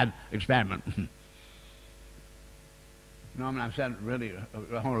just a bad experiment. Norman, I've said really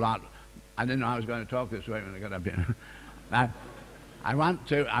a whole lot. I didn't know I was going to talk this way when I got up here. I want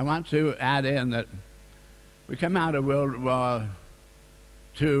to add in that we come out of World War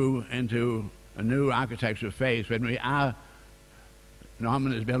II into a new architecture phase when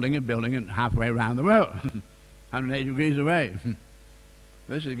Norman is building it halfway around the world, 180 degrees away.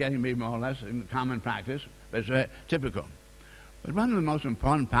 This is getting to be more or less in common practice, but it's typical. But one of the most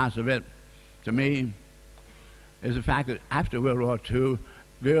important parts of it, to me, is the fact that after World War II,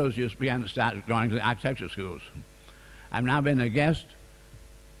 girls just began to start going to the architecture schools. I've now been a guest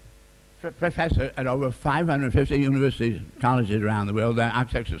professor at over 550 universities, colleges around the world, they're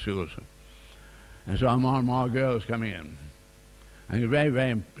architecture schools. And so more and more girls coming in. And it's very,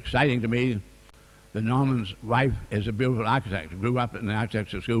 very exciting to me that Norman's wife is a beautiful architect, grew up in the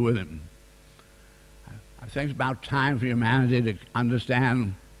architecture school with him. I think it's about time for humanity to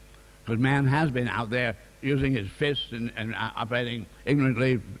understand, because man has been out there using his fists and operating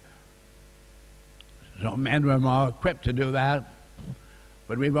ignorantly. So men were more equipped to do that.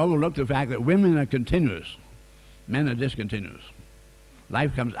 But we've overlooked the fact that women are continuous, men are discontinuous.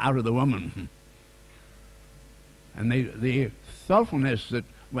 Life comes out of the woman. And the thoughtfulness that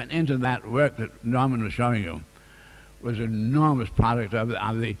went into that work that Norman was showing you was an enormous product of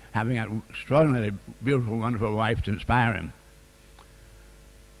the having an extraordinarily beautiful, wonderful wife to inspire him.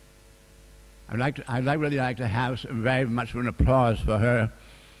 I'd really like to have very much of an applause for her.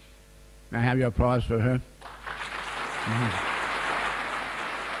 May I have your applause for her? Mm-hmm.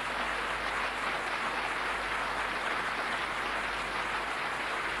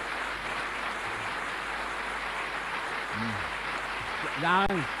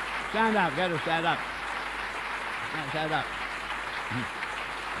 Darling, stand up. Get her, stand up. Stand up.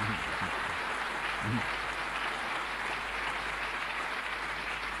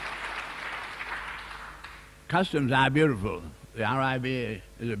 Customs are beautiful. The RIBA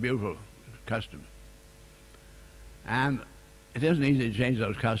is a beautiful custom. And it isn't easy to change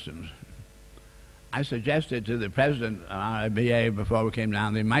those customs. I suggested to the president of RIBA before we came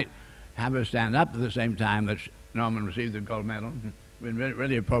down, they might have her stand up at the same time that Norman received the gold medal. Been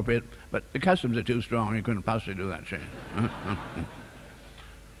really appropriate, but the customs are too strong. He couldn't possibly do that change.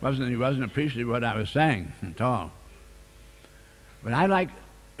 He wasn't appreciative of what I was saying at all. But I'd like,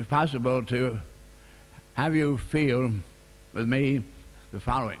 if possible, to have you feel with me the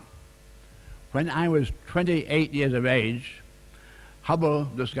following. When I was 28 years of age, Hubble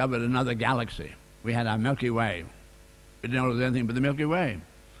discovered another galaxy. We had our Milky Way. We didn't know there was anything but the Milky Way.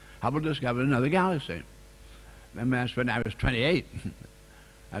 Hubble discovered another galaxy. And that's when I was 28.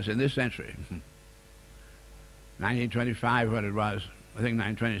 I was in this century. 1925, what it was. I think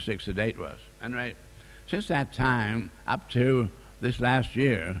 1926 the date was. And right, since that time up to this last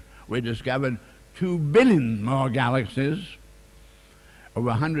year, we discovered 2 billion more galaxies, over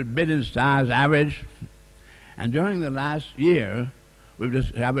 100 billion stars average. And during the last year, we've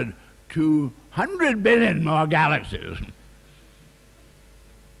discovered 200 billion more galaxies.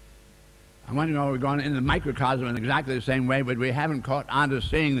 I want to know we're going in the microcosm in exactly the same way, but we haven't caught on to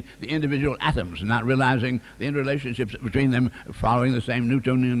seeing the individual atoms and not realizing the interrelationships between them following the same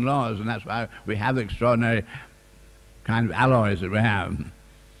Newtonian laws, and that's why we have the extraordinary kind of alloys that we have.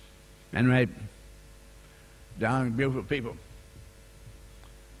 Anyway, darling, beautiful people,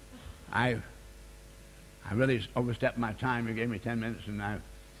 I really overstepped my time. You gave me 10 minutes, and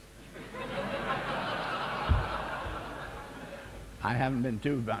I haven't been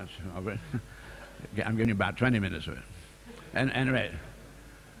too much over it. I'm giving you about 20 minutes of it. And anyway,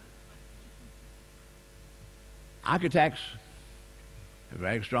 architects have a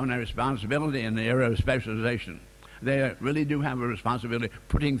very extraordinary responsibility in the area of specialization. They really do have a responsibility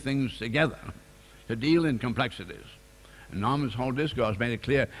putting things together to deal in complexities. And Norman's whole discourse made it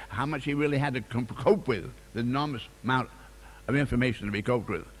clear how much he really had to cope with, the enormous amount of information to be coped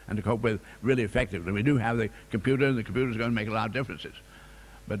with, and to cope with really effectively. We do have the computer, and the computer is going to make a lot of differences.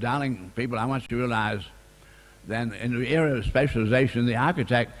 But darling people, I want you to realize that in the area of specialization, the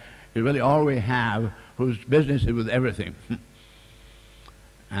architect is really all we have whose business is with everything.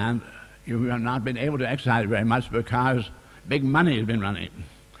 And you have not been able to exercise very much because big money has been running.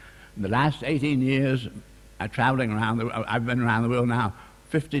 In the last 18 years, I've been around the world now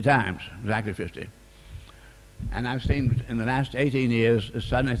 50 times, exactly 50. And I've seen in the last 18 years a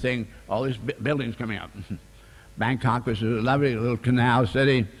sudden thing, all these buildings coming up. Bangkok, which is a lovely little canal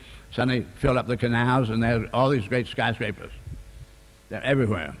city, suddenly filled up the canals, and there's all these great skyscrapers. They're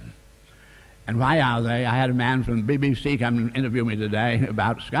everywhere. And why are they? I had a man from BBC come and interview me today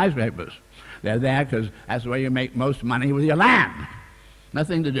about skyscrapers. They're there because that's the way you make most money with your land.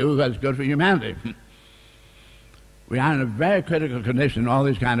 Nothing to do with what's good for humanity. We are in a very critical condition in all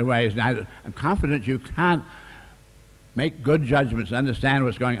these kind of ways. And I'm confident you can't make good judgments and understand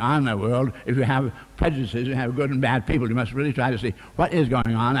what's going on in the world if you have prejudices, you have good and bad people. You must really try to see what is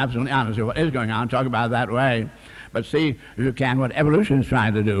going on, absolutely honestly, what is going on, talk about it that way. But see, if you can, what evolution is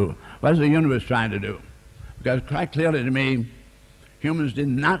trying to do. What is the universe trying to do? Because quite clearly to me, humans did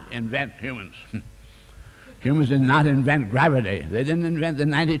not invent humans. Humans did not invent gravity. They didn't invent the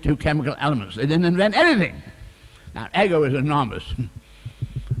 92 chemical elements. They didn't invent anything. Now, ego is enormous.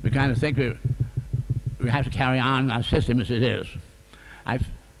 We kind of think we have to carry on our system as it is. I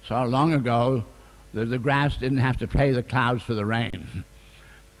saw long ago that the grass didn't have to pay the clouds for the rain. In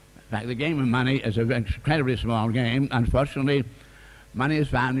fact, the game of money is an incredibly small game. Unfortunately, money is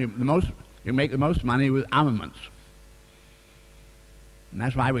found, you make the most money with armaments. And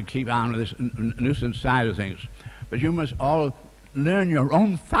that's why we keep on with this nuisance side of things. But you must all learn your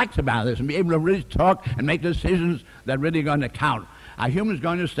own facts about this and be able to really talk and make decisions that are really going to count. Are humans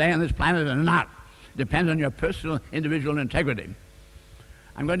going to stay on this planet or not? It depends on your personal, individual integrity.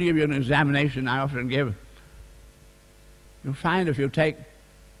 I'm going to give you an examination I often give. You'll find if you take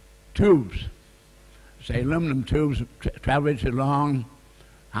tubes, say aluminum tubes 12 inches long,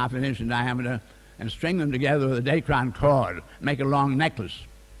 half an inch in diameter, and string them together with a dacron cord, make a long necklace.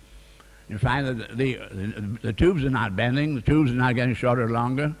 You find that the tubes are not bending, the tubes are not getting shorter or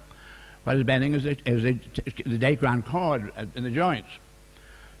longer. What is bending is the dacron cord in the joints.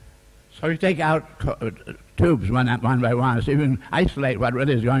 So you take out tubes one by one, so you can isolate what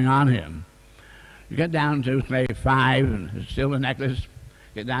really is going on here. You get down to, say, 5, and it's still a necklace.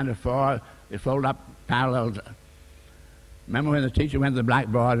 Get down to 4, they fold up parallel. Remember when the teacher went to the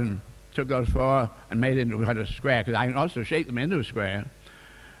blackboard and took those 4 and made it into a square, because I can also shape them into a square.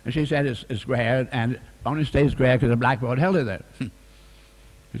 And she said it's square, and it only stays square because the blackboard held it there.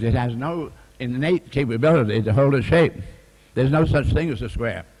 Because it has no innate capability to hold a shape. There's no such thing as a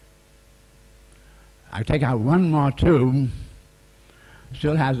square. I take out one more tube,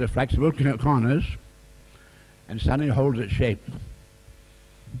 still has the flexible corners, and suddenly holds its shape.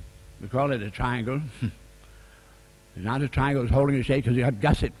 We call it a triangle. It's not a triangle, it's holding a shape because you have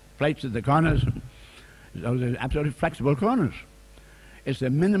gusset plates at the corners. Those are absolutely flexible corners. It's the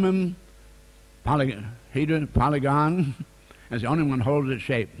minimum polygon, and it's the only one that holds its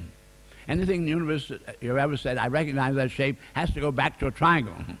shape. Anything in the universe that you've ever said, I recognize that shape, has to go back to a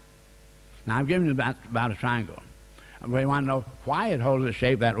triangle. Now, I've given you about a triangle. We want to know why it holds its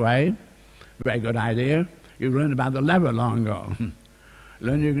shape that way. Very good idea. You learned about the lever long ago.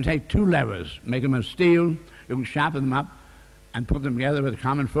 Learned you can take 2 levers, make them of steel, you can sharpen them up and put them together with a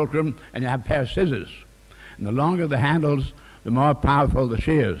common fulcrum, and you have a pair of scissors. And the longer the handles, the more powerful the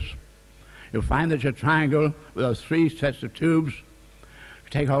shears. You'll find that your triangle with those 3 sets of tubes, you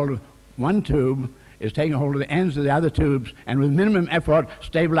take hold of one tube, is taking hold of the ends of the other tubes, and with minimum effort,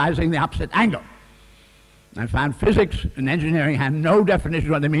 stabilizing the opposite angle. I found physics and engineering have no definition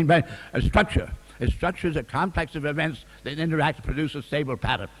of what they mean by a structure. A structure is a complex of events that interact to produce a stable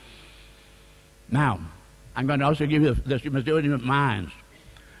pattern. Now, I'm going to also give you this, you must do it in your minds.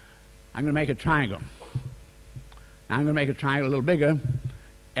 I'm going to make a triangle. Now I'm going to make a triangle a little bigger.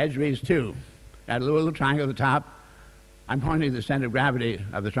 Edge reads 2. Add a little triangle at the top. I'm pointing to the center of gravity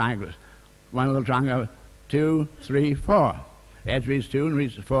of the triangles. One little triangle, 2, 3, 4. The edge reads 2 and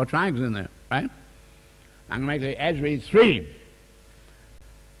reads 4 triangles in there, right? I'm going to make the edge read 3.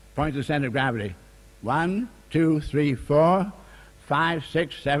 Point to the center of gravity. 1, 2, 3, 4, 5,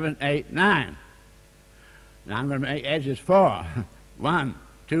 6, 7, 8, 9. Now I'm going to make edges 4. 1,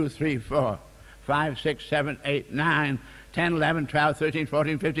 2, 3, 4, 5, 6, 7, 8, 9, 10, 11, 12, 13,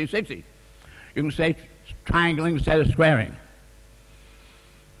 14, 15, 16. You can say triangling instead of squaring.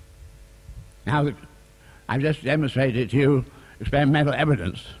 Now, I've just demonstrated to you experimental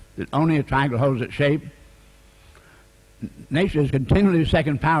evidence that only a triangle holds its shape. Nature is continually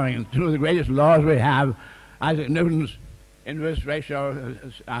second powering, and 2 of the greatest laws we have, Isaac Newton's inverse ratio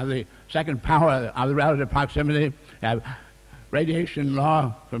are the second power of the relative proximity. You have radiation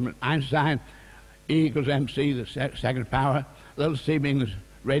law from Einstein, E equals mc, the second power, little c being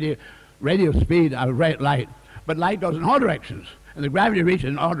the radial speed of light. But light goes in all directions, and the gravity reaches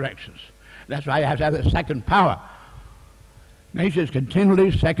in all directions. That's why you have to have the second power. Nature is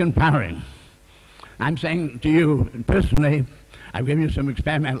continually second powering. I'm saying to you personally, I've given you some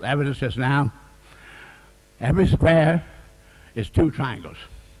experimental evidence just now. Every square is 2 triangles.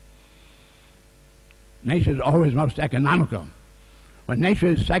 Nature is always most economical. When nature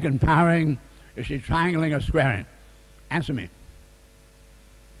is second powering, is she triangling or squaring? Answer me.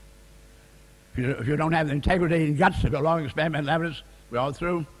 If you don't have the integrity and guts to go along with experimental evidence, we're all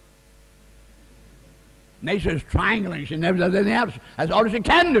through. Nature is triangling. She never does anything else. That's all she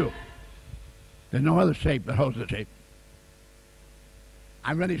can do. There's no other shape that holds the shape.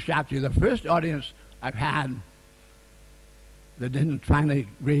 I'm really shocked. You're the first audience I've had that didn't finally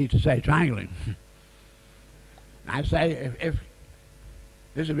agree to say triangling. I say, if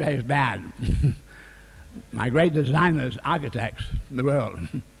this is very bad. My great designers, architects in the world,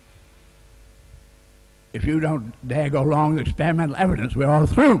 if you don't dare go along with experimental evidence, we're all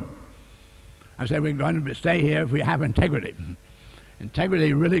through. I said we're going to stay here if we have integrity.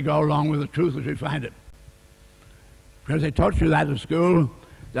 Integrity really go along with the truth as we find it. Because they taught you that at school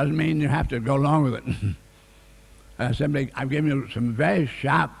doesn't mean you have to go along with it. Simply, I've given you some very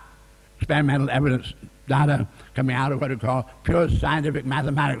sharp experimental evidence data coming out of what we call pure scientific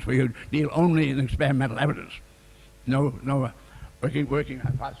mathematics, where you deal only in experimental evidence. No working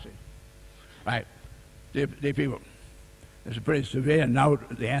hypothesis. Right. Dear people, there's a pretty severe note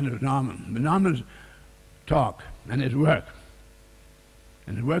at the end of Norman. But Norman's talk and his work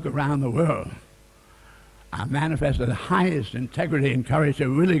around the world are manifest of the highest integrity and courage to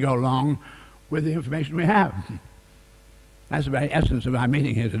really go along with the information we have. That's the very essence of our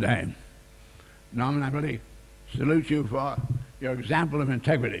meeting here today. Norman, I really salute you for your example of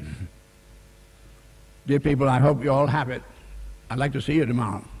integrity. Dear people, I hope you all have it. I'd like to see you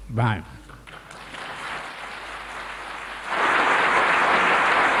tomorrow. Bye.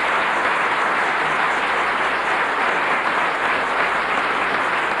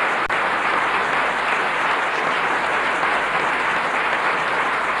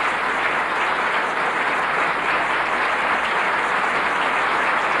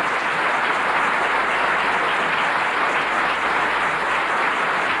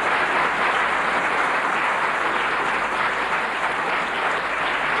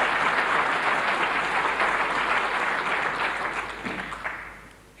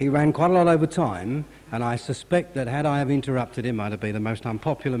 He ran quite a lot over time, and I suspect that had I have interrupted him, I'd have been the most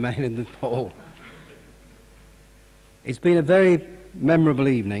unpopular man in the hall. It's been a very memorable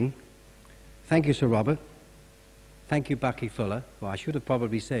evening. Thank you, Sir Robert. Thank you, Bucky Fuller, who I should have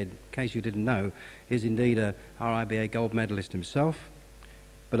probably said, in case you didn't know, is indeed a RIBA gold medalist himself.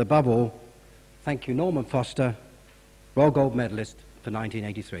 But above all, thank you, Norman Foster, Royal Gold Medalist for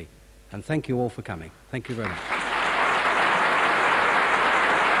 1983. And thank you all for coming. Thank you very much.